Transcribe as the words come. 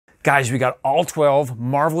Guys, we got all 12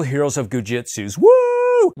 Marvel Heroes of Goo Jitsus.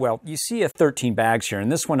 Woo! Well, you see 13 bags here,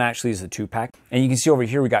 and this one actually is a 2-pack. And you can see over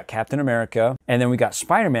here we got Captain America, and then we got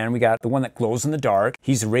Spider-Man. We got the one that glows in the dark.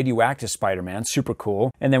 He's a radioactive Spider-Man, super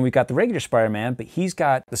cool. And then we got the regular Spider-Man, but he's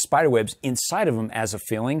got the spider webs inside of him as a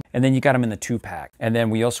filling. And then you got him in the 2-pack. And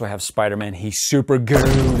then we also have Spider-Man. He's super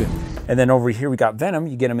good. And then over here we got Venom.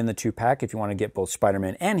 You get him in the 2-pack if you want to get both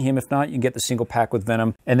Spider-Man and him. If not, you can get the single pack with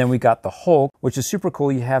Venom. And then we got the Hulk, which is super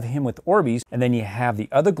cool. You have him with Orbeez, and then you have the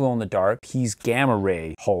other glow in the dark. He's Gama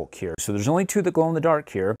Ray Hulk here. So there's only 2 that glow in the dark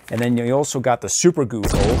here. And then you also got the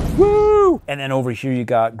Supagoo Hulk. Woo! And then over here you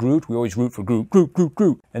got Groot. We always root for Groot, Groot, Groot,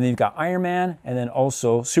 Groot. And then you've got Iron Man, and then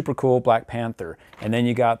also super cool Black Panther. And then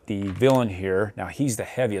you got the villain here. Now he's the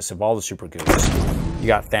heaviest of all the Supagoos. You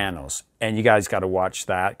got Thanos, and you guys got to watch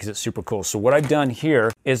that because it's super cool. So what I've done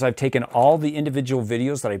here is I've taken all the individual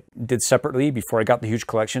videos that I did separately before I got the huge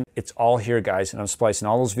collection. It's all here, guys, and I'm splicing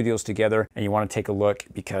all those videos together, and you want to take a look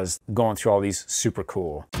because going through all these super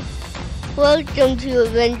cool. Welcome to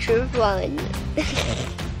AdventureFun.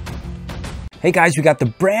 Hey guys, we got the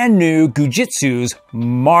brand new Goo Jitsus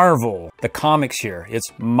Marvel. The comics here.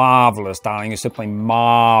 It's marvelous, darling. You're simply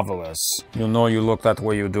marvelous. You'll know you look that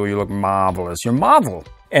way you do. You look marvelous. You're Marvel.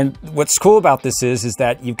 And what's cool about this is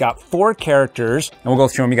that you've got 4 characters, and we'll go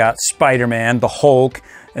through them. You got Spider-Man, the Hulk,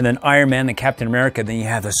 and then Iron Man, then Captain America, then you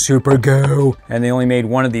have the Supagoo. And they only made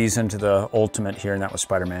one of these into the Ultimate here, and that was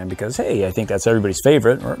Spider-Man, because, hey, I think that's everybody's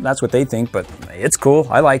favorite, or that's what they think, but it's cool.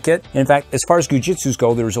 I like it. In fact, as far as Goo Jitsus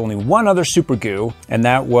go, there was only one other Supagoo, and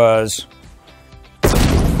that was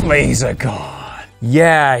Laser God.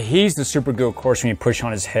 Yeah, he's the Supagoo. Of course, when you push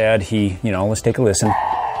on his head, he, let's take a listen.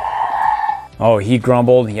 Oh, he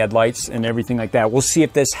grumbled, he had lights and everything like that. We'll see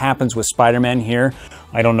if this happens with Spider-Man here.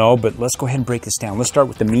 I don't know, but let's go ahead and break this down. Let's start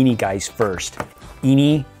with the meanie guys first.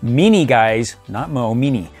 Meanie guys, not Mo,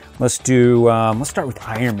 meanie. Let's start with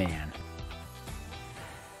Iron Man.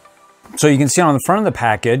 So you can see on the front of the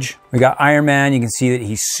package, we got Iron Man. You can see that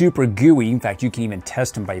he's super gooey. In fact, you can even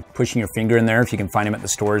test him by pushing your finger in there. If you can find him at the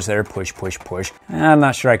stores there, push, push, push. I'm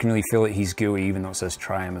not sure I can really feel that he's gooey, even though it says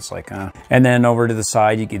try him. It's like, And then over to the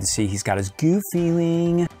side, you can see he's got his goo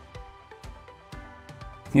feeling.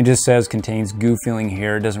 It just says contains goo feeling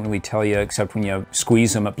here. It doesn't really tell you, except when you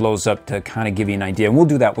squeeze them, it blows up to kind of give you an idea. And we'll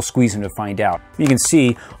do that, we'll squeeze them to find out. You can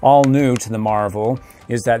see, all new to the Marvel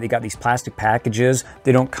is that they got these plastic packages.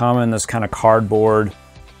 They don't come in this kind of cardboard.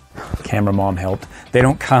 Camera mom helped. They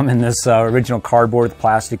don't come in this original cardboard with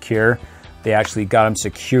plastic here. They actually got them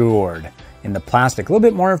secured in the plastic. A little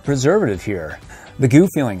bit more of preservative here. The goo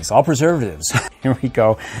feelings, all preservatives. Here we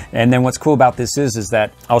go. And then what's cool about this is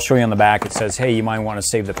that I'll show you on the back, it says, hey, you might want to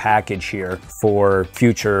save the package here for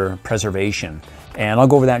future preservation. And I'll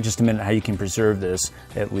go over that in just a minute, how you can preserve this,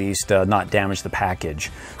 at least not damage the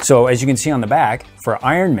package. So as you can see on the back, for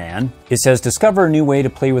Iron Man, it says, discover a new way to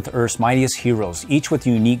play with Earth's mightiest heroes, each with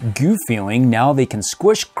a unique goo feeling. Now they can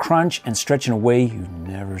squish, crunch, and stretch in a way you've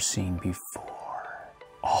never seen before.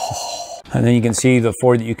 Oh. And then you can see the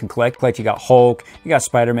 4 that you can collect. Like you got Hulk, you got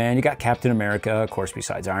Spider-Man, you got Captain America, of course,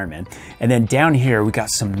 besides Iron Man. And then down here, we got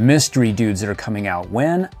some mystery dudes that are coming out.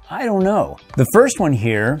 When? I don't know. The first one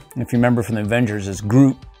here, if you remember from the Avengers, is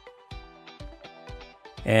Groot.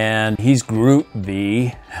 And he's Groot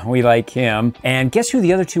V. We like him. And guess who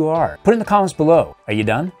the other 2 are? Put it in the comments below. Are you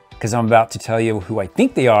done? Because I'm about to tell you who I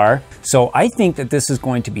think they are. So I think that this is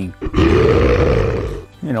going to be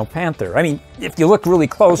Panther. I mean, if you look really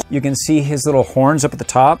close, you can see his little horns up at the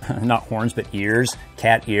top. Not horns, but ears,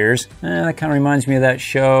 cat ears. That kind of reminds me of that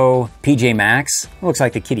show, PJ Masks. Looks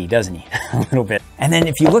like the kitty, doesn't he? A little bit. And then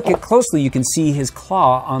if you look at closely, you can see his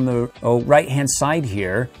claw on the right-hand side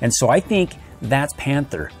here. And so I think that's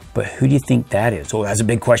Panther. But who do you think that is? Oh, that's a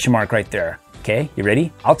big question mark right there. Okay, you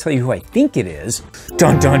ready? I'll tell you who I think it is.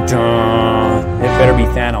 Dun, dun, dun. It better be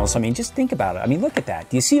Thanos. I mean, just think about it. I mean, look at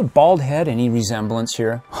that. Do you see a bald head? Any resemblance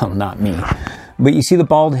here? Well, not me. But you see the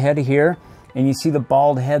bald head here? And you see the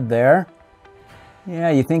bald head there?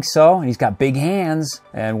 Yeah, you think so? And he's got big hands.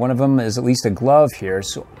 And one of them is at least a glove here.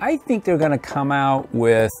 So I think they're going to come out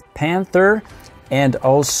with Panther and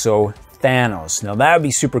also Thanos. Now, that would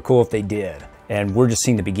be super cool if they did. And we're just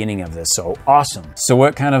seeing the beginning of this, so awesome. So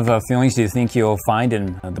what kind of feelings do you think you'll find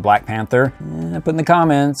in the Black Panther? Put in the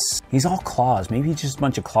comments. He's all claws. Maybe he's just a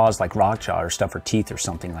bunch of claws like Rockjaw or stuff, or teeth or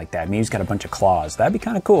something like that. Maybe he's got a bunch of claws. That'd be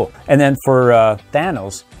kind of cool. And then for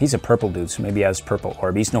Thanos, he's a purple dude, so maybe he has purple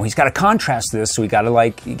Orbeez. No, he's got to contrast this, so we got to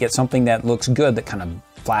like get something that looks good, that kind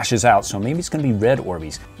of flashes out. So maybe it's gonna be red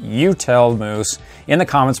Orbeez. You tell Moose in the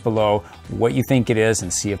comments below what you think it is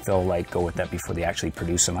and see if they'll like go with that before they actually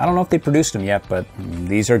produce them. I don't know if they produced them yet, but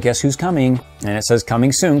these are Guess Who's Coming. And it says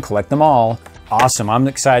coming soon, collect them all. Awesome, I'm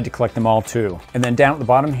excited to collect them all too. And then down at the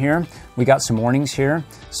bottom here, we got some warnings here.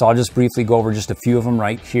 So I'll just briefly go over just a few of them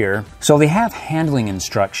right here. So they have handling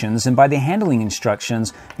instructions, and by the handling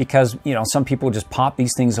instructions, because you know, some people just pop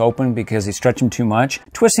these things open because they stretch them too much.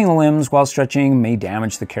 Twisting the limbs while stretching may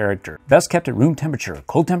damage the character. Best kept at room temperature.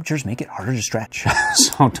 Cold temperatures make it harder to stretch.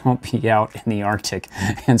 So don't be out in the Arctic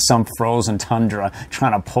in some frozen tundra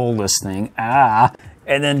trying to pull this thing.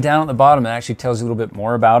 And then down at the bottom, it actually tells you a little bit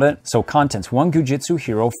more about it. So contents, 1 Goo Jitsu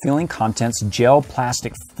hero filling contents gel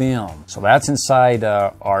plastic film. So that's inside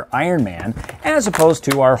our Iron Man, as opposed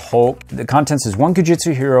to our Hulk. The contents is 1 Goo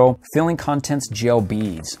Jitsu hero filling contents gel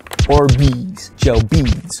beads, or beads, gel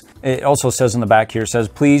beads. It also says on the back here, says,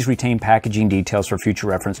 please retain packaging details for future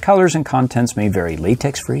reference. Colors and contents may vary,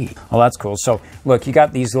 latex free. Well, that's cool. So look, you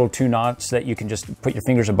got these little 2 knots that you can just put your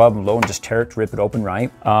fingers above and below and just tear it to rip it open,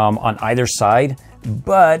 right? On either side.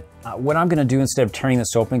 But what I'm gonna do instead of tearing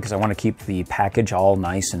this open, because I wanna keep the package all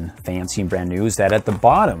nice and fancy and brand new, is that at the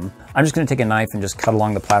bottom, I'm just gonna take a knife and just cut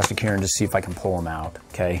along the plastic here and just see if I can pull them out,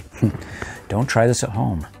 okay? Don't try this at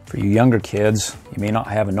home. For you younger kids, you may not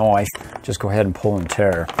have a knife, just go ahead and pull and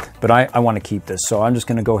tear. But I wanna keep this, so I'm just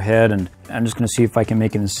gonna go ahead and I'm just gonna see if I can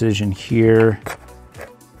make an incision here.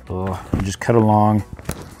 And just cut along.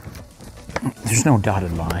 There's no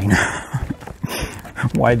dotted line.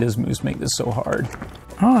 Why does Moose make this so hard?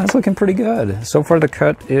 Oh, that's looking pretty good. So far the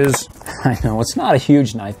cut is, I know it's not a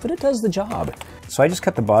huge knife, but it does the job. So I just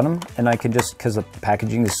cut the bottom and I can just, because the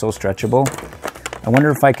packaging is so stretchable, I wonder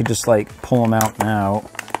if I could just like pull them out now.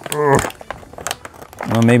 Ugh.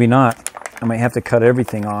 Well, maybe not. I might have to cut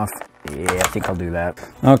everything off. Yeah, I think I'll do that.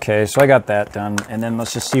 Okay, so I got that done. And then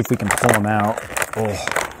let's just see if we can pull them out. Oh,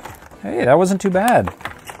 hey, that wasn't too bad.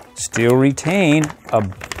 Still retain a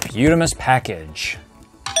beautimous package.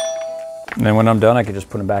 And then when I'm done, I can just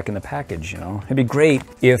put them back in the package, you know. It'd be great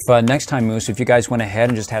if next time, Moose, if you guys went ahead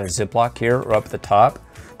and just had a Ziploc here or up at the top,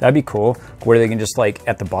 that'd be cool, where they can just like,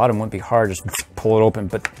 at the bottom, wouldn't be hard, just pull it open,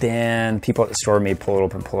 but then people at the store may pull it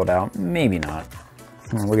open, pull it out. Maybe not.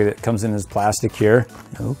 Oh, look at it, comes in this plastic here.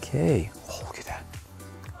 Okay, oh, look at that.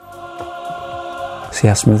 See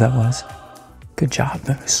how smooth that was? Good job,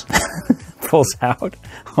 Moose. Pulls out.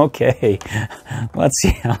 Okay, let's see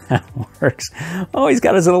how that works. Oh, he's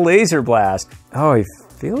got his little laser blast. Oh, he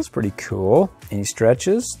feels pretty cool. And he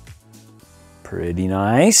stretches. Pretty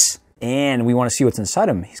nice. And we want to see what's inside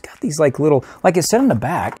him. He's got these like little, like it said on the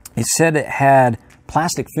back, it said it had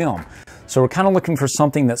plastic film. So we're kind of looking for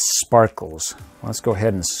something that sparkles. Let's go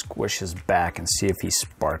ahead and squish his back and see if he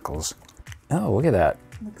sparkles. Oh, look at that.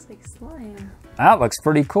 Looks like slime. That looks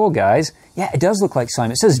pretty cool, guys. Yeah, it does look like slime.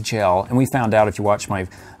 It says gel, and we found out if you watch my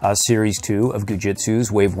Series 2 of Goo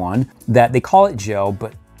Jitsu's, Wave 1, that they call it gel,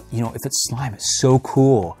 but you know, if it's slime, it's so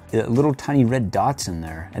cool. Little tiny red dots in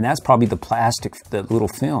there, and that's probably the plastic, the little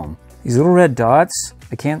film. These little red dots,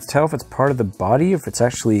 I can't tell if it's part of the body, if it's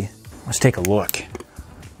actually, let's take a look.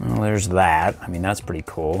 Well, there's that. I mean, that's pretty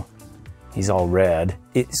cool. He's all red.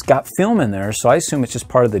 It's got film in there, so I assume it's just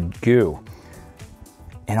part of the goo.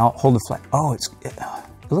 And I'll hold the flat. Oh, it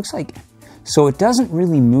looks like, so it doesn't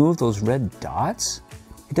really move those red dots.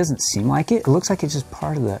 It doesn't seem like it. It looks like it's just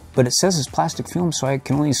part of the, but it says it's plastic film, so I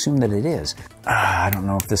can only assume that it is. I don't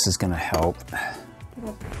know if this is gonna help.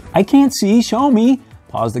 I can't see, show me.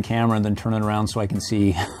 Pause the camera and then turn it around so I can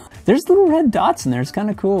see. There's little red dots in there, it's kind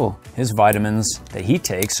of cool. His vitamins that he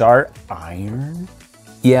takes are iron.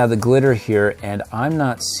 Yeah, the glitter here, and I'm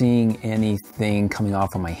not seeing anything coming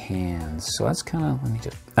off of my hands. So that's kind of, let me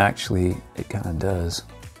just, actually, it kind of does.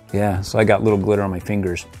 Yeah, so I got little glitter on my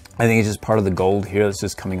fingers. I think it's just part of the gold here that's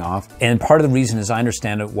just coming off. And part of the reason, as I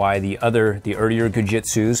understand it, why the earlier Goo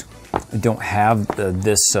Jitsus don't have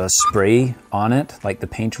this spray on it, like the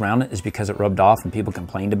paint around it, is because it rubbed off and people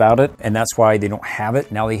complained about it. And that's why they don't have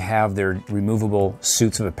it. Now they have their removable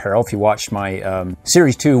suits of apparel. If you watched my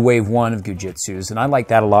Series 2, Wave 1 of Goo Jitsus, and I like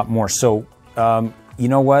that a lot more. So, you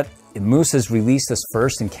know what? Moose has released this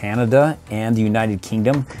first in Canada and the United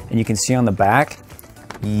Kingdom. And you can see on the back,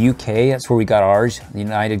 UK, that's where we got ours, the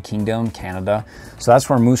United Kingdom, Canada. So that's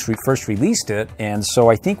where Moose first released it. And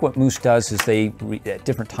so I think what Moose does is they, at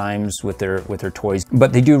different times with their toys,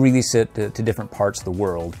 but they do release it to different parts of the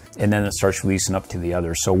world. And then it starts releasing up to the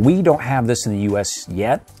others. So we don't have this in the US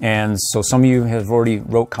yet. And so some of you have already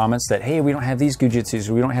wrote comments that, hey, we don't have these Goo Jitsus,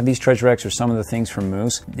 or we don't have these Treasure X, or some of the things from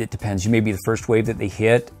Moose. It depends. You may be the first wave that they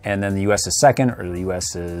hit, and then the US is second, or the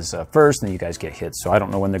US is first, and then you guys get hit. So I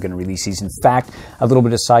don't know when they're gonna release these. In fact, a little bit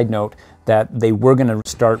bit of side note that they were going to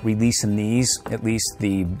start releasing these, at least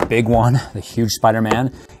the big one, the huge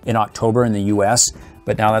Spider-Man, in October in the US,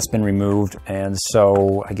 but now that's been removed, and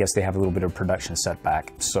so I guess they have a little bit of production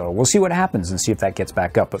setback. So we'll see what happens and see if that gets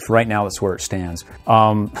back up, but for right now, that's where it stands.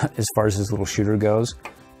 As far as his little shooter goes,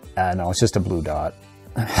 no, it's just a blue dot.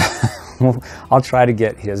 Well, I'll try to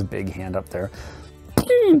get his big hand up there.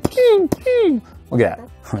 Look at that.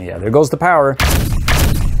 Oh yeah, there goes the power.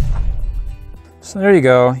 So there you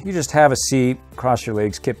go. You just have a seat, cross your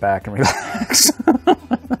legs, kick back, and relax.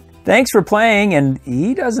 Thanks for playing, and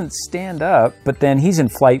he doesn't stand up, but then he's in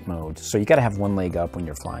flight mode, so you gotta have one leg up when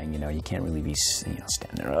you're flying, you know, you can't really be,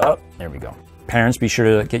 standing up. There we go. Parents, be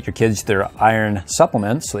sure to get your kids their iron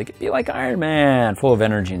supplements so they can be like Iron Man, full of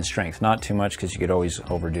energy and strength. Not too much, because you could always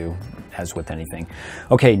overdo, as with anything.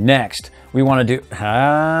 Okay, next, we wanna do,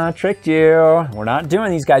 tricked you. We're not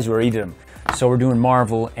doing these guys, we're eating them. So we're doing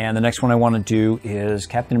Marvel, and the next one I wanna do is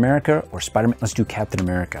Captain America or Spider-Man. Let's do Captain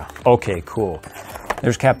America. Okay, cool.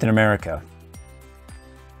 There's Captain America.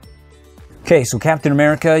 Okay, so Captain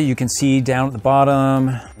America, you can see down at the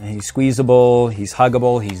bottom, he's squeezable, he's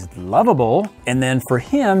huggable, he's lovable. And then for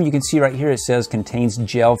him, you can see right here, it says contains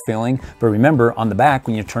gel filling. But remember on the back,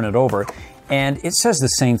 when you turn it over, and it says the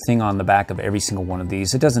same thing on the back of every single one of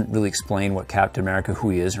these. It doesn't really explain what Captain America, who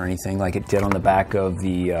he is or anything, like it did on the back of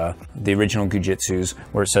the original Goo Jitsus,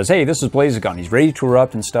 where it says, hey, this is Blazagon, he's ready to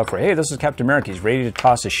erupt and stuff, or hey, this is Captain America, he's ready to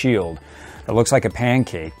toss a shield. It looks like a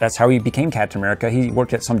pancake. That's how he became Captain America. He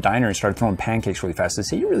worked at some diner and started throwing pancakes really fast. They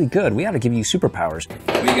say, you're really good. We ought to give you superpowers.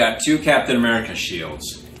 We got 2 Captain America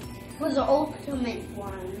shields. For the ultimate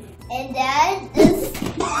one. And Dad, this...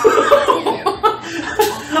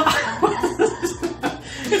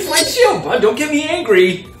 It's my shield, bud. Don't get me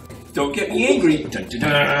angry. Don't get me angry. Dun, dun,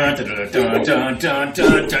 dun, dun, dun, dun, dun,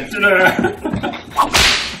 dun, dun, dun.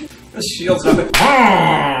 The shield's not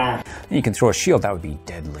big. You can throw a shield. That would be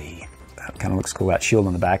deadly. That kind of looks cool, that shield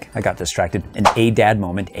on the back. I got distracted. An A-Dad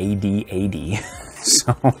moment, A-D-A-D.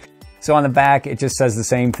 So on the back, it just says the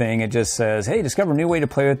same thing. It just says, hey, discover a new way to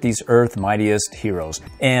play with these Earth's mightiest heroes.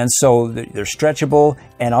 And so they're stretchable,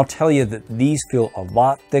 and I'll tell you that these feel a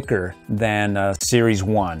lot thicker than Series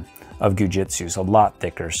 1 of Goo Jitsus, a lot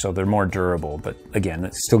thicker, so they're more durable. But again,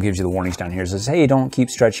 it still gives you the warnings down here. It says, hey, don't keep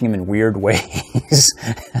stretching them in weird ways,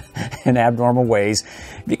 in abnormal ways,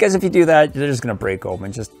 because if you do that, they're just gonna break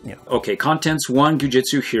open, just, you know. Okay, contents 1, Goo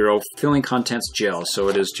Jitsu Hero, filling contents gel, so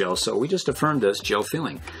it is gel. So we just affirmed this, gel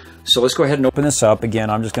filling. So let's go ahead and open this up. Again,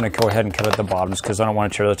 I'm just gonna go ahead and cut at the bottoms because I don't wanna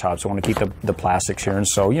tear the tops. I wanna keep the plastics here. And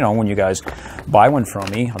so, you know, when you guys buy one from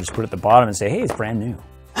me, I'll just put it at the bottom and say, hey, it's brand new.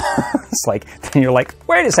 It's like, then you're like,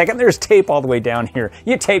 wait a second, there's tape all the way down here.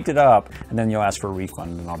 You taped it up. And then you'll ask for a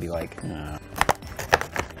refund and I'll be like, nah.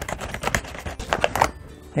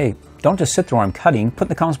 Hey, don't just sit there while I'm cutting. Put in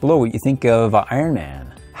the comments below what you think of Iron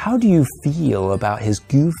Man. How do you feel about his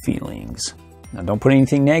goo feelings? Now don't put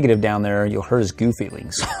anything negative down there. You'll hurt his goo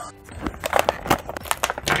feelings.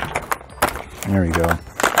 There we go.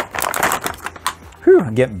 Whew,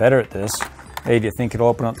 I'm getting better at this. Hey, do you think it'll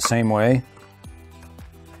open up the same way?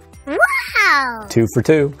 Wow! 2 for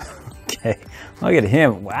 2. Okay, look at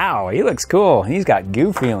him. Wow, he looks cool. He's got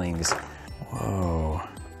goo feelings. Whoa.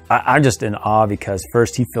 I'm just in awe because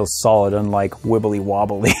first he feels solid, unlike wibbly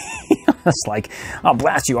wobbly. It's like, I'll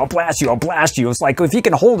blast you, I'll blast you, I'll blast you. It's like, if you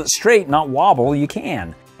can hold it straight, not wobble, you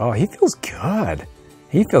can. Oh, he feels good.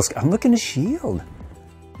 He feels, I'm looking at his shield.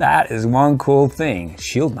 That is one cool thing.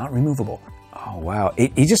 Shield not removable. Oh, wow.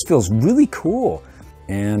 He just feels really cool.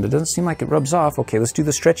 And it doesn't seem like it rubs off. Okay, let's do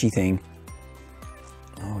the stretchy thing.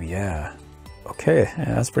 Oh, yeah. Okay,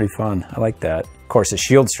 yeah, that's pretty fun. I like that. Of course, his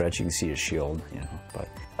shield stretch, you can see his shield, you know. But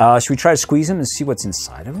should we try to squeeze him and see what's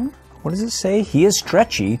inside of him? What does it say? He is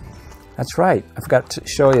stretchy. That's right. I forgot to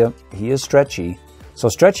show you. He is stretchy. So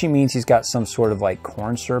stretchy means he's got some sort of like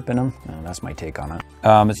corn syrup in him. Oh, that's my take on it.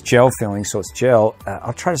 It's gel filling, so it's gel.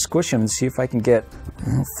 I'll try to squish him and see if I can get...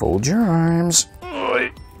 fold your arms.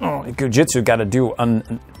 Oh, Goo Jitsu got to do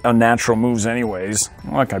unnatural moves anyways.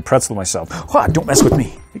 Look, I pretzel myself. Oh, don't mess with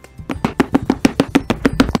me.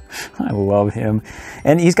 I love him.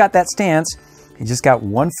 And he's got that stance. He just got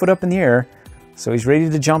 1 foot up in the air. So he's ready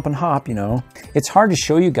to jump and hop, you know. It's hard to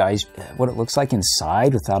show you guys what it looks like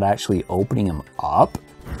inside without actually opening him up.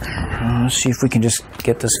 Let's see if we can just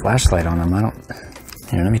get this flashlight on him.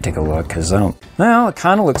 Here, let me take a look, because I don't... Well, it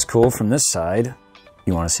kind of looks cool from this side.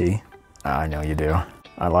 You want to see? I know you do.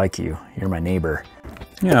 I like you. You're my neighbor.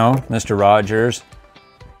 You know, Mr. Rogers,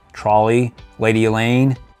 Trolley, Lady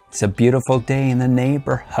Elaine. It's a beautiful day in the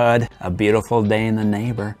neighborhood. A beautiful day in the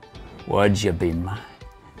neighbor. Would you be mine?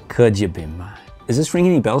 Could you be mine? Is this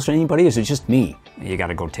ringing any bells to anybody, or is it just me? You got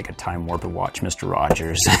to go take a time warp and watch Mr.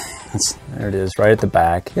 Rogers. There it is, right at the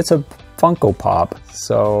back. It's a Funko Pop.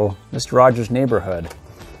 So, Mr. Rogers' Neighborhood.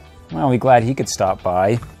 Well, we're glad he could stop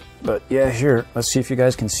by. But yeah, here, let's see if you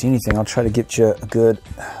guys can see anything. I'll try to get you a good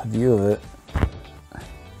view of it.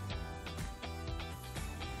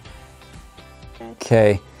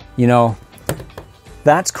 Okay, you know,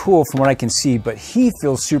 that's cool from what I can see, but he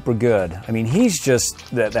feels super good. I mean, he's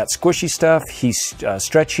just, that squishy stuff, he's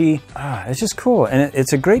stretchy. It's just cool. And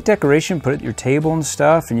it's a great decoration, put it at your table and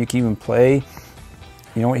stuff, and you can even play.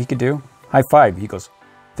 You know what he could do? High five. He goes,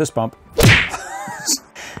 fist bump.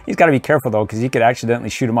 He's got to be careful though, because he could accidentally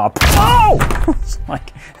shoot him up. Oh! It's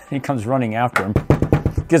like, he comes running after him.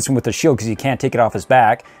 Gets him with the shield because he can't take it off his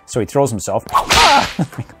back, so he throws himself.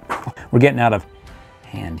 We're getting out of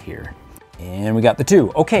hand here. And we got the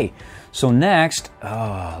two. Okay, so next,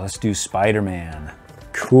 let's do Spider-Man.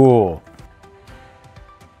 Cool.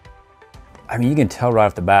 I mean, you can tell right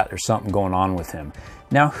off the bat there's something going on with him.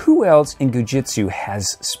 Now, who else in Goo Jitsu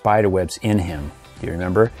has spider webs in him? Do you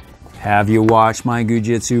remember? Have you watched my Goo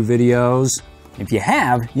Jitsu videos? If you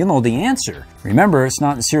have, you'll know the answer. Remember, it's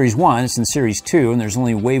not in Series 1, it's in Series 2, and there's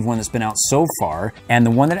only Wave 1 that's been out so far. And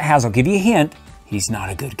the one that it has, I'll give you a hint, he's not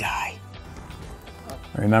a good guy.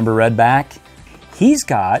 Remember Redback? He's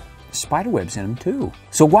got spider webs in him too.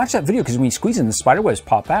 So watch that video, because when you squeeze in, the spider webs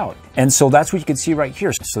pop out. And so that's what you can see right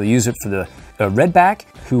here. So they use it for the Redback,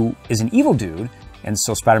 who is an evil dude, and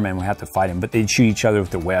so Spider-Man would have to fight him, but they'd shoot each other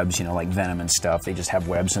with the webs, you know, like Venom and stuff. They just have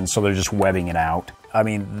webs, and so they're just webbing it out. I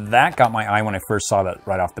mean, that got my eye when I first saw that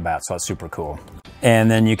right off the bat, so that's super cool.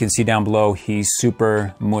 And then you can see down below, he's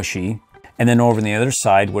super mushy. And then over on the other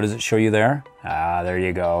side, what does it show you there? Ah, there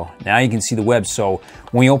you go. Now you can see the webs. So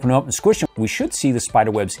when we open them up and squish them, we should see the spider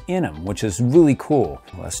webs in them, which is really cool.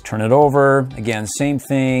 Let's turn it over. Again, same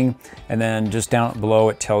thing. And then just down below,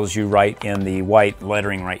 it tells you right in the white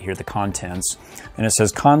lettering right here, the contents. And it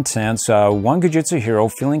says contents, one Goo Jitsu hero,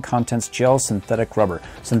 feeling contents, gel, synthetic rubber.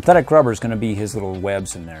 Synthetic rubber is gonna be his little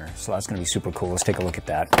webs in there. So that's gonna be super cool. Let's take a look at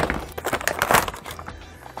that.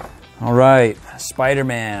 All right,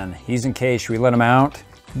 Spider-Man, he's in case. Should we let him out?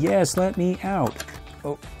 Yes, let me out.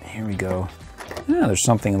 Oh, here we go. Yeah, there's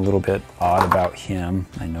something a little bit odd about him,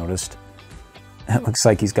 I noticed. It looks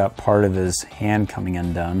like he's got part of his hand coming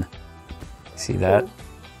undone. See that?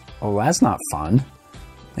 Oh, that's not fun.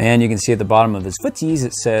 And you can see at the bottom of his footsies,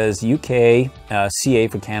 it says UK, CA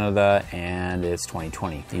for Canada, and it's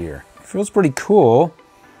 2020 year. Feels pretty cool.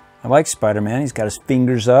 I like Spider-Man. He's got his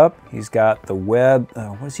fingers up. He's got the web.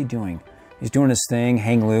 What is he doing? He's doing his thing,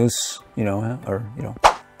 hang loose, you know, or, you know.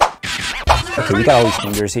 Okay, we got all these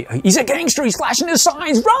fingers. He's a gangster. He's flashing his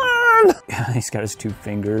signs. Run! He's got his two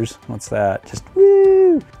fingers. What's that? Just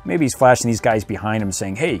woo! Maybe he's flashing these guys behind him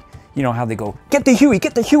saying, hey, you know how they go, get the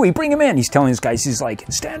Huey, bring him in. He's telling these guys, he's like,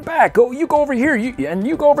 stand back. Go, you go over here, and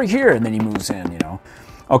you go over here. And then he moves in, you know.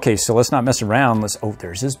 Okay, so let's not mess around. Oh,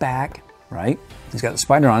 there's his back. Right? He's got the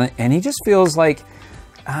spider on it, and he just feels like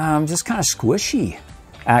just kind of squishy,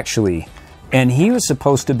 actually. And he was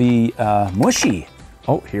supposed to be mushy.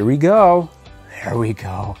 Oh, here we go. There we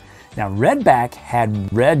go. Now, Redback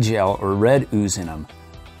had red gel or red ooze in him.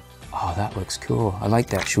 Oh, that looks cool. I like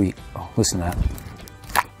that. Should we? Oh, listen to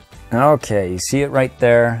that. Okay, you see it right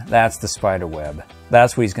there? That's the spider web.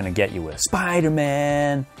 That's what he's going to get you with.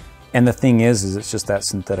 Spider-Man! And the thing is it's just that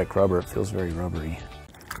synthetic rubber. It feels very rubbery.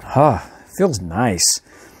 Huh. Feels nice.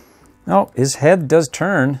 Oh, his head does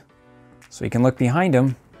turn, so you can look behind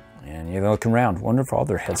him, and you're looking around. Wonder if all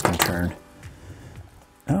their heads can turn.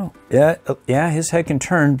 Oh, yeah, his head can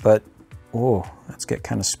turn, but oh, let's get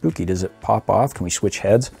kind of spooky. Does it pop off? Can we switch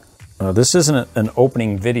heads? This isn't an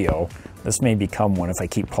opening video. This may become one if I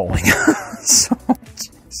keep pulling. So,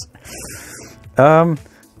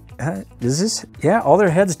 is this? Yeah, all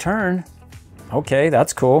their heads turn. Okay,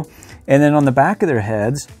 that's cool. And then on the back of their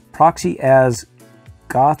heads, proxy as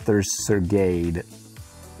Gothersergade.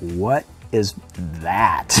 What is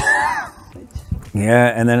that? Yeah,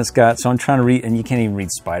 and then it's got, so I'm trying to read, and you can't even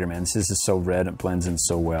read Spider-Man. This is so red, it blends in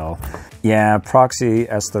so well. Yeah, proxy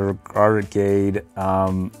as the Gothersergade.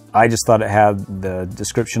 I just thought it had the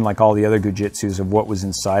description like all the other Goo Jitsus of what was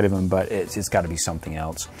inside of him, but it's got to be something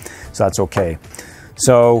else. So that's okay.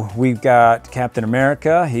 So we've got Captain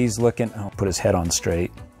America. He's looking, I'll put his head on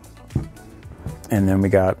straight. And then we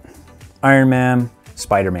got Iron Man,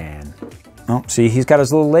 Spider-Man. Oh, see, he's got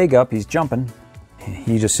his little leg up. He's jumping.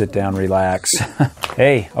 You just sit down, relax.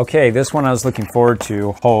 Hey, okay, this one I was looking forward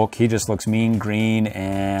to. Hulk, he just looks mean green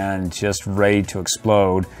and just ready to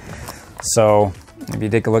explode. So if you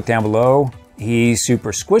take a look down below, he's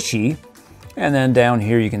super squishy. And then down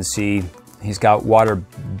here you can see he's got water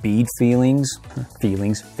bead fillings,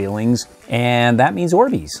 and that means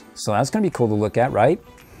Orbeez. So that's gonna be cool to look at, right?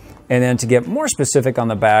 And then to get more specific on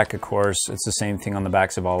the back, of course, it's the same thing on the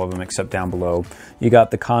backs of all of them except down below. You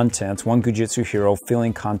got the contents, one Goo Jitsu hero,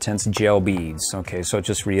 filling contents gel beads. Okay, so it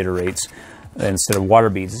just reiterates, instead of water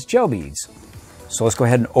beads, it's gel beads. So let's go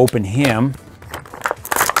ahead and open him.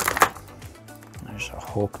 There's a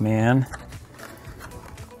Hulk man.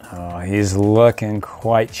 Oh, he's looking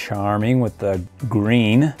quite charming with the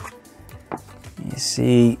green. You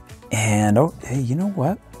see, and oh, hey, you know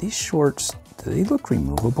what? These shorts, do they look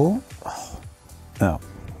removable? Oh, no.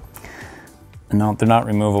 No, they're not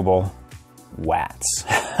removable. Wats.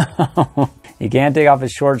 You can't take off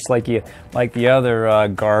his shorts like the other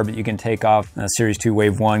garb that you can take off Series 2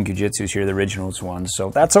 Wave 1 Goo Jitsus here, the originals one. So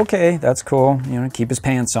that's okay, that's cool. You know, keep his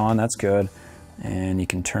pants on, that's good. And you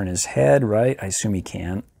can turn his head, right? I assume he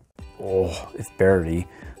can. Oh, if barely.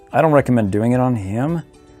 I don't recommend doing it on him.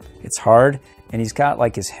 It's hard. And he's got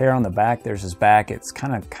like his hair on the back. There's his back. It's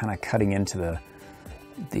kind of cutting into the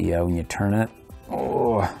when you turn it.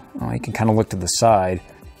 Oh, you can kind of look to the side.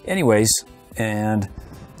 Anyways, and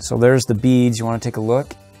so there's the beads. You want to take a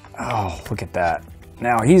look? Oh, look at that.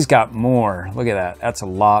 Now he's got more. Look at that. That's a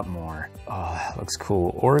lot more. Oh, that looks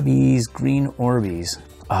cool. Orbeez, green Orbeez.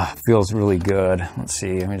 Ah, feels really good. Let's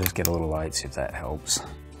see. Let me just get a little light, see if that helps.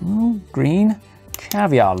 Oh, green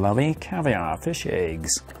caviar, lovey. Caviar, fish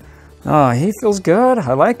eggs. Oh, he feels good.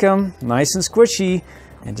 I like him. Nice and squishy.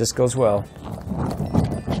 It just goes well.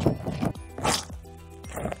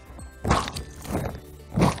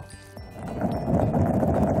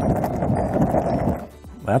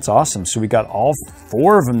 That's awesome. So we got all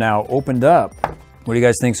 4 of them now opened up. What do you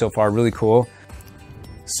guys think so far? Really cool.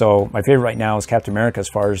 So my favorite right now is Captain America as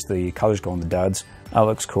far as the colors go in the duds. That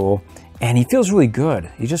looks cool. And he feels really good.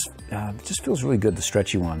 He just feels really good, the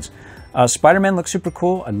stretchy ones. Spider-Man looks super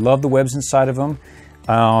cool. I love the webs inside of him.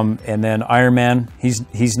 And then Iron Man,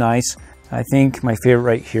 he's nice. I think my favorite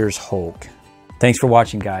right here is Hulk. Thanks for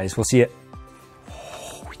watching, guys. We'll see you.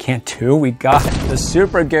 Oh, we can't do. We got the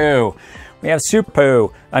Supagoo. We have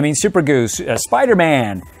Supagoo,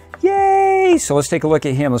 Spider-Man. Yay! So let's take a look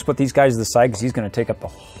at him. Let's put these guys to the side because he's going to take up the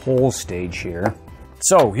whole stage here.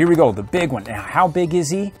 So here we go, the big one. Now, how big is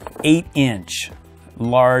he? 8-inch.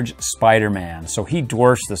 Large Spider-Man. So he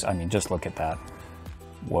dwarfs this. I mean, just look at that.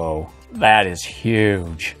 Whoa, that is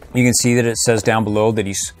huge. You can see that it says down below that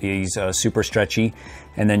he's super stretchy,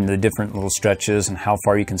 and then the different little stretches and how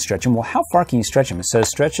far you can stretch him. Well, how far can you stretch him? It says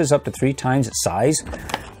stretches up to 3 times its size.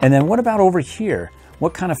 And then what about over here?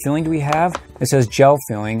 What kind of filling do we have? It says gel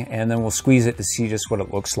filling, and then we'll squeeze it to see just what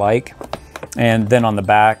it looks like. And then on the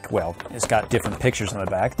back, well, it's got different pictures on the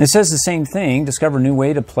back. It says the same thing, discover a new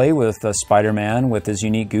way to play with Spider-Man with his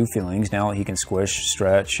unique goo feelings. Now he can squish,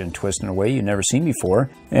 stretch, and twist in a way you've never seen before.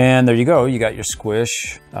 And there you go, you got your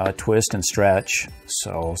squish, twist, and stretch.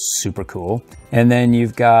 So super cool. And then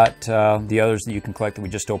you've got the others that you can collect that we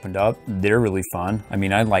just opened up. They're really fun. I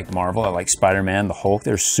mean, I like Marvel, I like Spider-Man, the Hulk,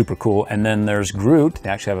 they're super cool. And then there's Groot. They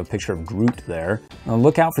actually have a picture of Groot there. Now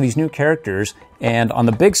look out for these new characters. And on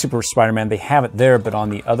the big Super Spider-Man, they have it there, but on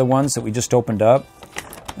the other ones that we just opened up,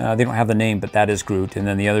 they don't have the name, but that is Groot. And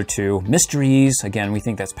then the other 2, mysteries. Again, we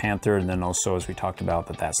think that's Panther, and then also, as we talked about,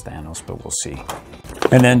 that's Thanos, but we'll see.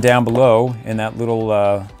 And then down below, in that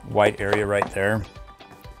little white area right there,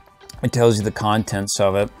 it tells you the contents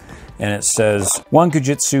of it. And it says, 1 Goo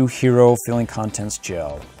Jitsu Hero Filling Contents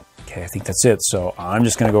Gel. Okay, I think that's it. So I'm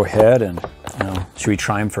just gonna go ahead and, should we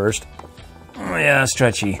try him first? Oh yeah,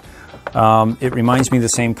 stretchy. It reminds me of the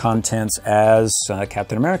same contents as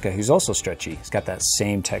Captain America, who's also stretchy. It's got that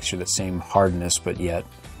same texture, that same hardness, but yet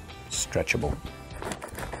stretchable.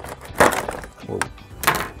 Whoa.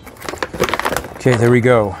 Okay, there we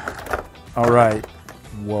go. All right.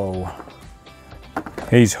 Whoa.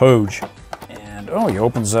 He's huge. And oh, he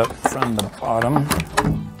opens up from the bottom.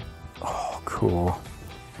 Oh, cool.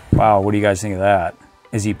 Wow, what do you guys think of that?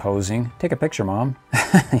 Is he posing? Take a picture, Mom.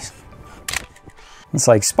 It's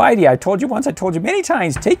like, Spidey, I told you once, I told you many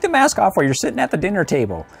times, take the mask off while you're sitting at the dinner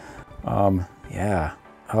table. Yeah.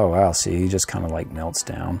 Oh, wow, see, he just kind of like melts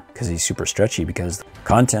down because he's super stretchy because the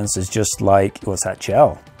contents is just like, what's that,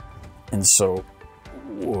 gel? And so,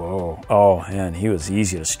 whoa. Oh, man, he was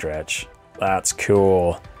easy to stretch. That's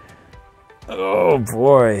cool. Oh,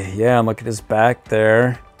 boy. Yeah, and look at his back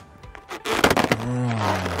there.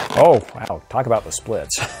 Oh, wow, talk about the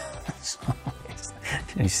splits.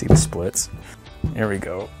 Can you see the splits? There we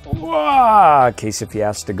go. Whoa! In case if he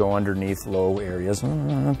has to go underneath low areas.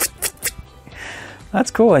 That's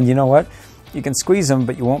cool. And you know what? You can squeeze them,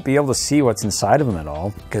 but you won't be able to see what's inside of them at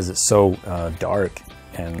all because it's so dark.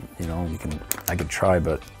 And you know, I could try,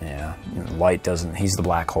 but yeah, you know, light doesn't, he's the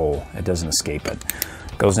black hole. It doesn't escape it.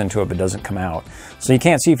 Goes into it, but doesn't come out. So you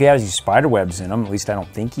can't see if he has these spider webs in him. At least I don't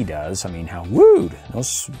think he does. I mean, how wooed.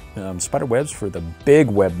 Those spider webs for the big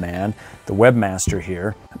web man, the webmaster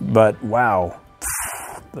here. But wow,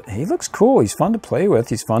 he looks cool. He's fun to play with.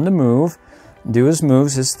 He's fun to move, do his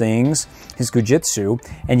moves, his things, his gujitsu.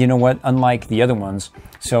 And you know what? Unlike the other ones,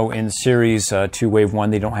 so in Series 2 Wave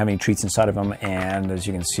 1, they don't have any treats inside of them. And as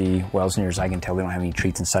you can see, well, as near as I can tell, they don't have any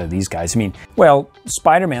treats inside of these guys. I mean, well,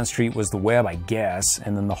 Spider-Man's treat was the web, I guess.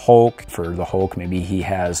 And then the Hulk, for the Hulk, maybe he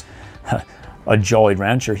has a Jolly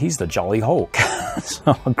Rancher. He's the Jolly Hulk.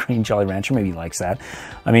 So a green Jolly Rancher, maybe he likes that.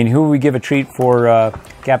 I mean, who would we give a treat for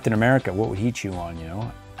Captain America? What would he chew on, you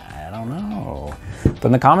know? I don't know. Put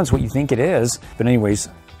in the comments what you think it is. But anyways,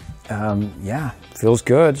 yeah, feels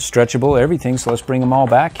good, stretchable, everything. So let's bring them all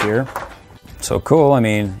back here. So cool. I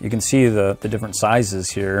mean, you can see the different sizes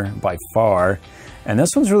here by far. And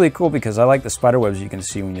this one's really cool because I like the spider webs you can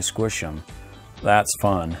see when you squish them. That's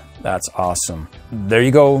fun. That's awesome. There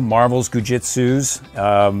you go, Marvel's Goo Jitsus.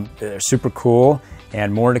 They're super cool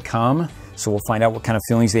and more to come. So we'll find out what kind of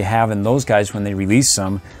feelings they have in those guys when they release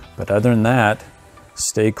them. But other than that,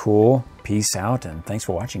 stay cool, peace out, and thanks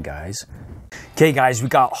for watching, guys. Okay, guys, we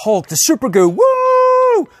got Hulk, the Supagoo.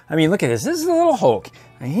 Woo! I mean, look at this. This is a little Hulk.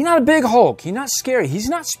 I mean, he's not a big Hulk. He's not scary. He's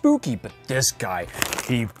not spooky. But this guy,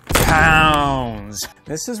 he pounds.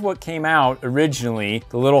 This is what came out originally,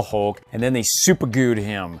 the little Hulk, and then they Supagooed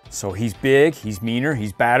him. So he's big, he's meaner,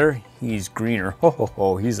 he's badder, he's greener. Ho, ho,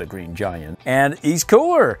 ho, he's a green giant. And he's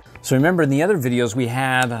cooler. So remember in the other videos, we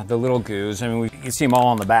had the little goos. I mean, you can see them all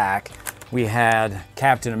on the back. We had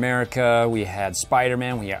Captain America, we had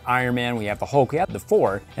Spider-Man, we had Iron Man, we have the Hulk, we had the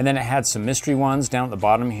 4. And then it had some mystery ones down at the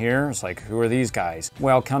bottom here. It's like, who are these guys?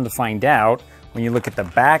 Well, come to find out, when you look at the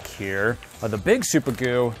back here of the big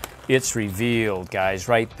Supagoo, it's revealed, guys,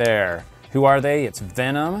 right there. Who are they? It's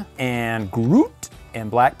Venom and Groot and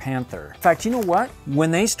Black Panther. In fact, you know what?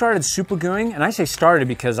 When they started Supagooing, and I say started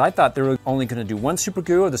because I thought they were only gonna do one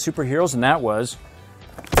Supagoo of the superheroes, and that was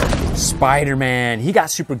Spider-Man. He got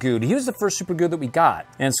Supagooed. He was the first Supagoo that we got.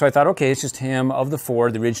 And so I thought, okay, it's just him of the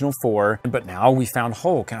 4, the original 4. But now we found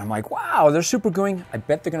Hulk, and I'm like, wow, they're Supagooing. I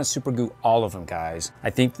bet they're gonna Supagoo all of them, guys. I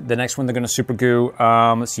think the next one they're gonna Supagoo,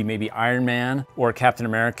 let's see, maybe Iron Man or Captain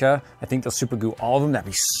America. I think they'll Supagoo all of them. That'd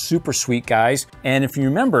be super sweet, guys. And if you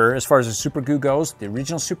remember, as far as the Supagoo goes, the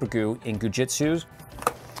original Supagoo in Goo Jitsus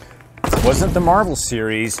wasn't the Marvel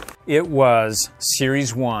series, it was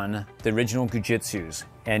Series 1, the original Goo Jitsus.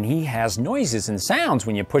 And he has noises and sounds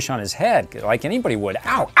when you push on his head, like anybody would.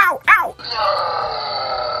 Ow, ow, ow!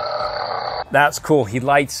 That's cool. He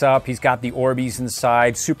lights up, he's got the Orbeez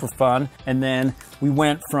inside, super fun. And then we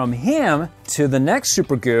went from him to the next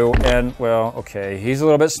Supagoo, and well, okay, he's a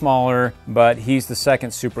little bit smaller, but he's the second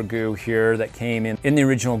Supagoo here that came in the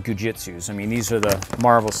original Goo Jitsus. I mean, these are the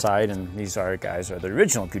Marvel side, and these guys are the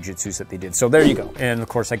original Goo Jitsus that they did. So there you go. And of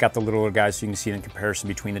course, I got the littler guys so you can see it in comparison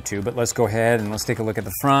between the two, but let's go ahead and let's take a look at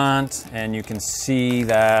the front, and you can see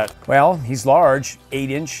that, well, he's large,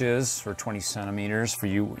 8 inches or 20 centimeters for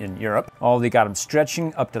you in Europe. Oh, they got him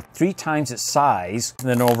stretching up to 3 times its size. And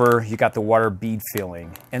then over, you got the water bead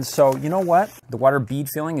filling. And so, you know what? The water bead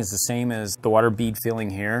filling is the same as the water bead filling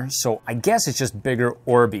here. So I guess it's just bigger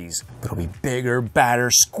Orbeez. It'll be bigger, badder,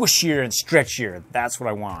 squishier, and stretchier. That's what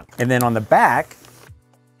I want. And then on the back,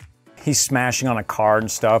 he's smashing on a card and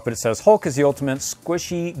stuff, but it says, Hulk is the ultimate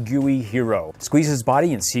squishy, gooey hero. Squeeze his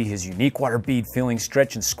body and see his unique water bead feeling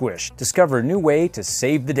stretch and squish. Discover a new way to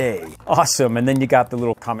save the day. Awesome, and then you got the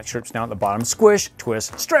little comic strips down at the bottom. Squish,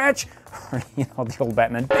 twist, stretch. You know, the old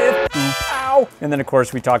Batman, biff, ow. And then of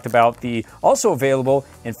course we talked about the also available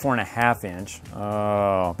in 4.5 inch.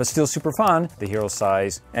 Oh, but still super fun, the hero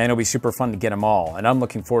size. And it'll be super fun to get them all. And I'm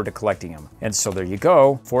looking forward to collecting them. And so there you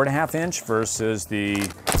go, 4.5 inch versus the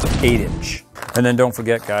 8 inch. And then don't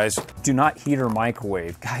forget, guys, do not heat or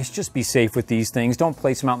microwave. Guys, just be safe with these things. Don't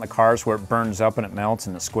place them out in the cars where it burns up and it melts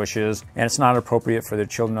and it squishes. And it's not appropriate for the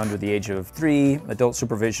children under the age of 3. Adult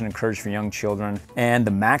supervision encouraged for young children. And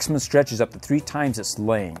the maximum stretch is up to 3 times its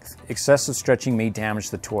length. Excessive stretching may damage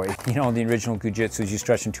the toy. You know, the original Goo Jitsus, you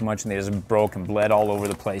stretch them too much and they just broke and bled all over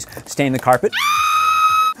the place. Stain the carpet.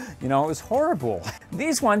 You know, it was horrible.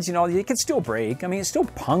 These ones, you know, they can still break. I mean, it's still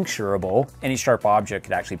puncturable. Any sharp object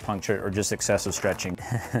could actually puncture it or just excessive stretching.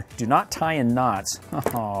 Do not tie in knots.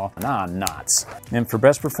 Oh, nah, knots. And for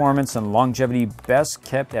best performance and longevity, best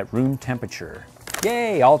kept at room temperature.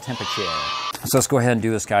 Yay, all temperature. So let's go ahead and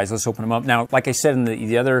do this, guys. Let's open them up. Now, like I said in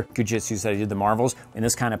the other Goo Jitsus that I did, the Marvels, in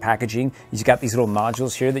this kind of packaging, you've got these little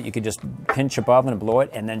nodules here that you could just pinch above and blow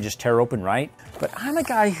it and then just tear open, right? But I'm a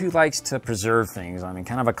guy who likes to preserve things. I mean,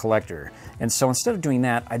 kind of a collector. And so instead of doing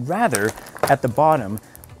that, I'd rather, at the bottom,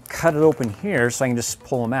 cut it open here so I can just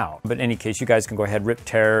pull them out. But in any case, you guys can go ahead, rip,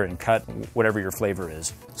 tear, and cut whatever your flavor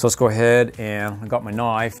is. So let's go ahead, and I got my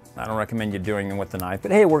knife. I don't recommend you doing it with the knife,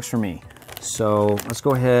 but hey, it works for me. So let's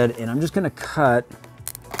go ahead, and I'm just gonna cut.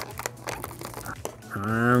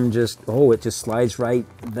 It just slides right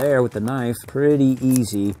there with the knife. Pretty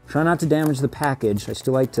easy. Try not to damage the package. I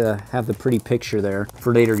still like to have the pretty picture there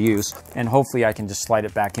for later use. And hopefully I can just slide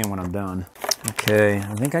it back in when I'm done. Okay,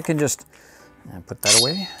 I think I can just put that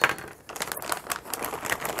away.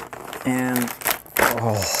 And,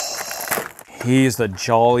 he's the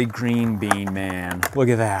jolly green bean man. Look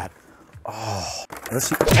at that. Oh, let's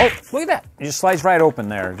see. Oh, look at that. It just slides right open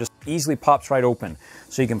there. Just easily pops right open.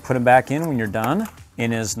 So you can put him back in when you're done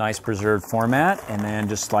in his nice preserved format, and then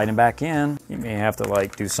just slide him back in. You may have to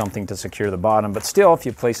like do something to secure the bottom, but still, if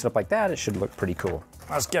you place it up like that, it should look pretty cool.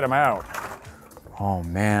 Let's get him out. Oh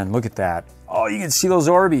man, look at that. Oh, you can see those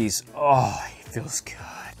Orbeez. Oh, he feels good.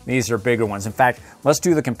 These are bigger ones. In fact, let's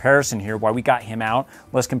do the comparison here. While we got him out,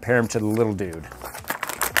 let's compare him to the little dude.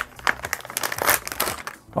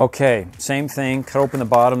 Okay, same thing. Cut open the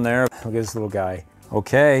bottom there. Look at this little guy.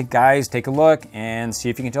 Okay, guys, take a look and see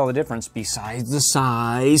if you can tell the difference besides the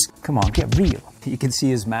size. Come on, get real. You can see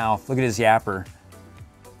his mouth. Look at his yapper.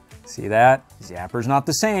 See that? His yapper's not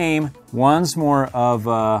the same. One's more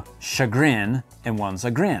of chagrin and one's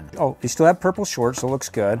a grin. Oh, they still have purple shorts, so it looks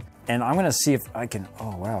good. And I'm gonna see if I can,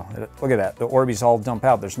 oh wow, look at that. The Orbeez all dump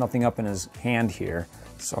out. There's nothing up in his hand here.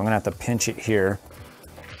 So I'm gonna have to pinch it here.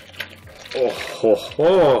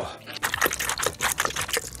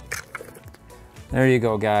 There you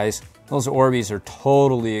go, guys. Those Orbeez are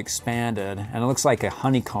totally expanded, and it looks like a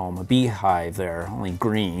honeycomb, a beehive there, only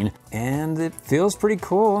green. And it feels pretty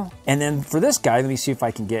cool. And then for this guy, let me see if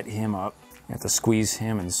I can get him up. I have to squeeze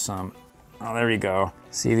him in some. Oh, there you go.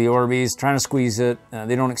 See the Orbeez, trying to squeeze it.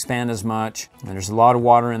 They don't expand as much. And there's a lot of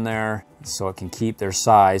water in there, so it can keep their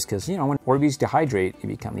size, because, you know, when Orbeez dehydrate, they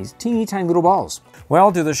become these teeny tiny little balls.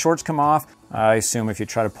 Well, do the shorts come off? I assume if you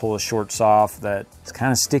try to pull the shorts off that it's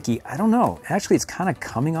kind of sticky. I don't know. Actually, it's kind of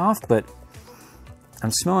coming off, but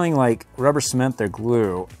I'm smelling like rubber cement, their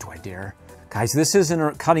glue. Do I dare? Guys, this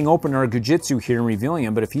isn't cutting open our Goo Jitsu here and revealing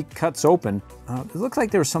him, but if he cuts open, it looks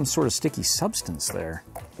like there was some sort of sticky substance there.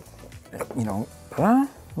 You know,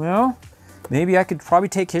 well, maybe I could probably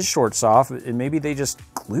take his shorts off, and maybe they just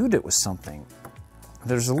glued it with something.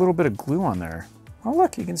 There's a little bit of glue on there. Oh,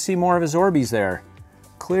 look, you can see more of his Orbeez there.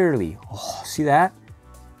 Clearly. Oh, see that?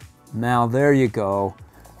 Now, there you go.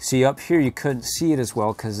 See, up here, you couldn't see it as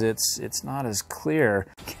well because it's not as clear.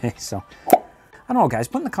 Okay, so, I don't know, guys.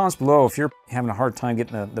 Put in the comments below if you're having a hard time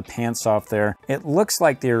getting the pants off there. It looks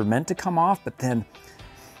like they're meant to come off, but then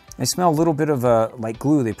I smell a little bit of like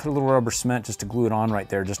glue. They put a little rubber cement just to glue it on right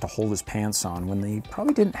there, just to hold his pants on when they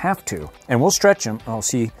probably didn't have to. And we'll stretch him. Oh,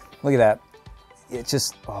 see, look at that. It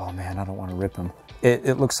just, oh man, I don't want to rip him.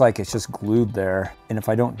 It looks like it's just glued there. And if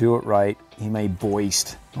I don't do it right, he may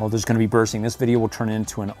burst. Oh, there's going to be bursting. This video will turn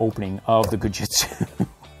into an opening of the Goo Jitsu.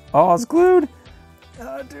 Oh, it's glued.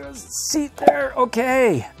 There's a seat there.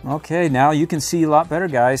 Okay. Okay, now you can see a lot better,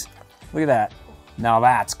 guys. Look at that. Now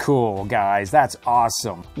that's cool, guys. That's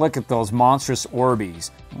awesome. Look at those monstrous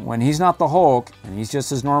Orbeez. When he's not the Hulk, and he's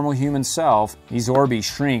just his normal human self, these Orbeez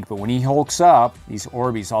shrink. But when he hulks up, these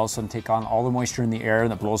Orbeez all of a sudden take on all the moisture in the air,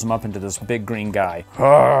 and that blows him up into this big green guy.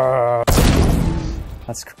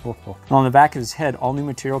 That's cool. And on the back of his head, all new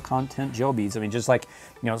material content gel beads. I mean, just like,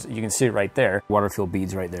 you know, you can see it right there. Water-filled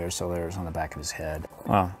beads right there. So there's on the back of his head.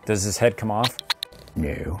 Wow. Does his head come off?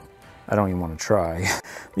 No. I don't even want to try.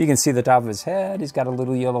 You can see the top of his head. He's got a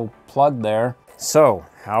little yellow plug there. So,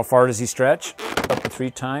 how far does he stretch? Up to 3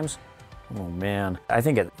 times? Oh man, I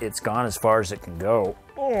think it's gone as far as it can go.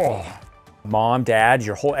 Oh. Mom, Dad,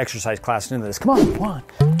 your whole exercise class is into this. Come on, 1,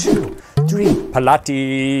 2, 3.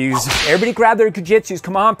 Pilates. Everybody grab their Goo Jitsus.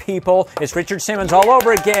 Come on, people. It's Richard Simmons all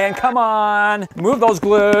over again. Come on. Move those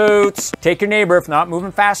glutes. Take your neighbor if not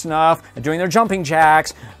moving fast enough and doing their jumping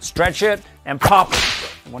jacks. Stretch it and pop it.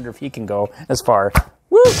 I wonder if he can go as far.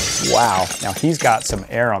 Woo! Wow, now he's got some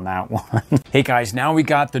air on that one. Hey guys, now we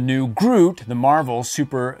got the new Groot, the Marvel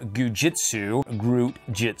Super Goo Jitsu, Groot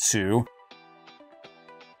Jitsu.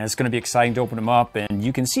 And it's going to be exciting to open him up, and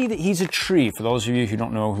you can see that he's a tree. For those of you who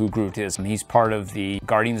don't know who Groot is, he's part of the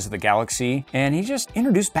Guardians of the Galaxy, and he just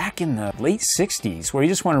introduced back in the late 60s, where he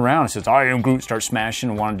just went around and says, I am Groot, start smashing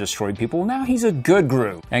and want to destroy people. Now he's a good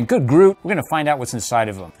Groot. And good Groot, we're going to find out what's inside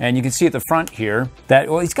of him. And you can see at the front here that,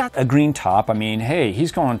 well, he's got a green top. I mean, hey,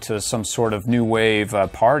 he's going to some sort of new wave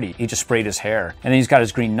party. He just sprayed his hair. And then he's got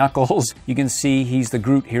his green knuckles. You can see he's the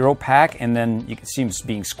Groot hero pack, and then you can see him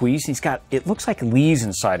being squeezed. He's got, it looks like leaves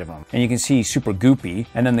inside of him. And you can see he's super goopy.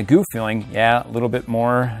 And then the goo feeling, yeah, a little bit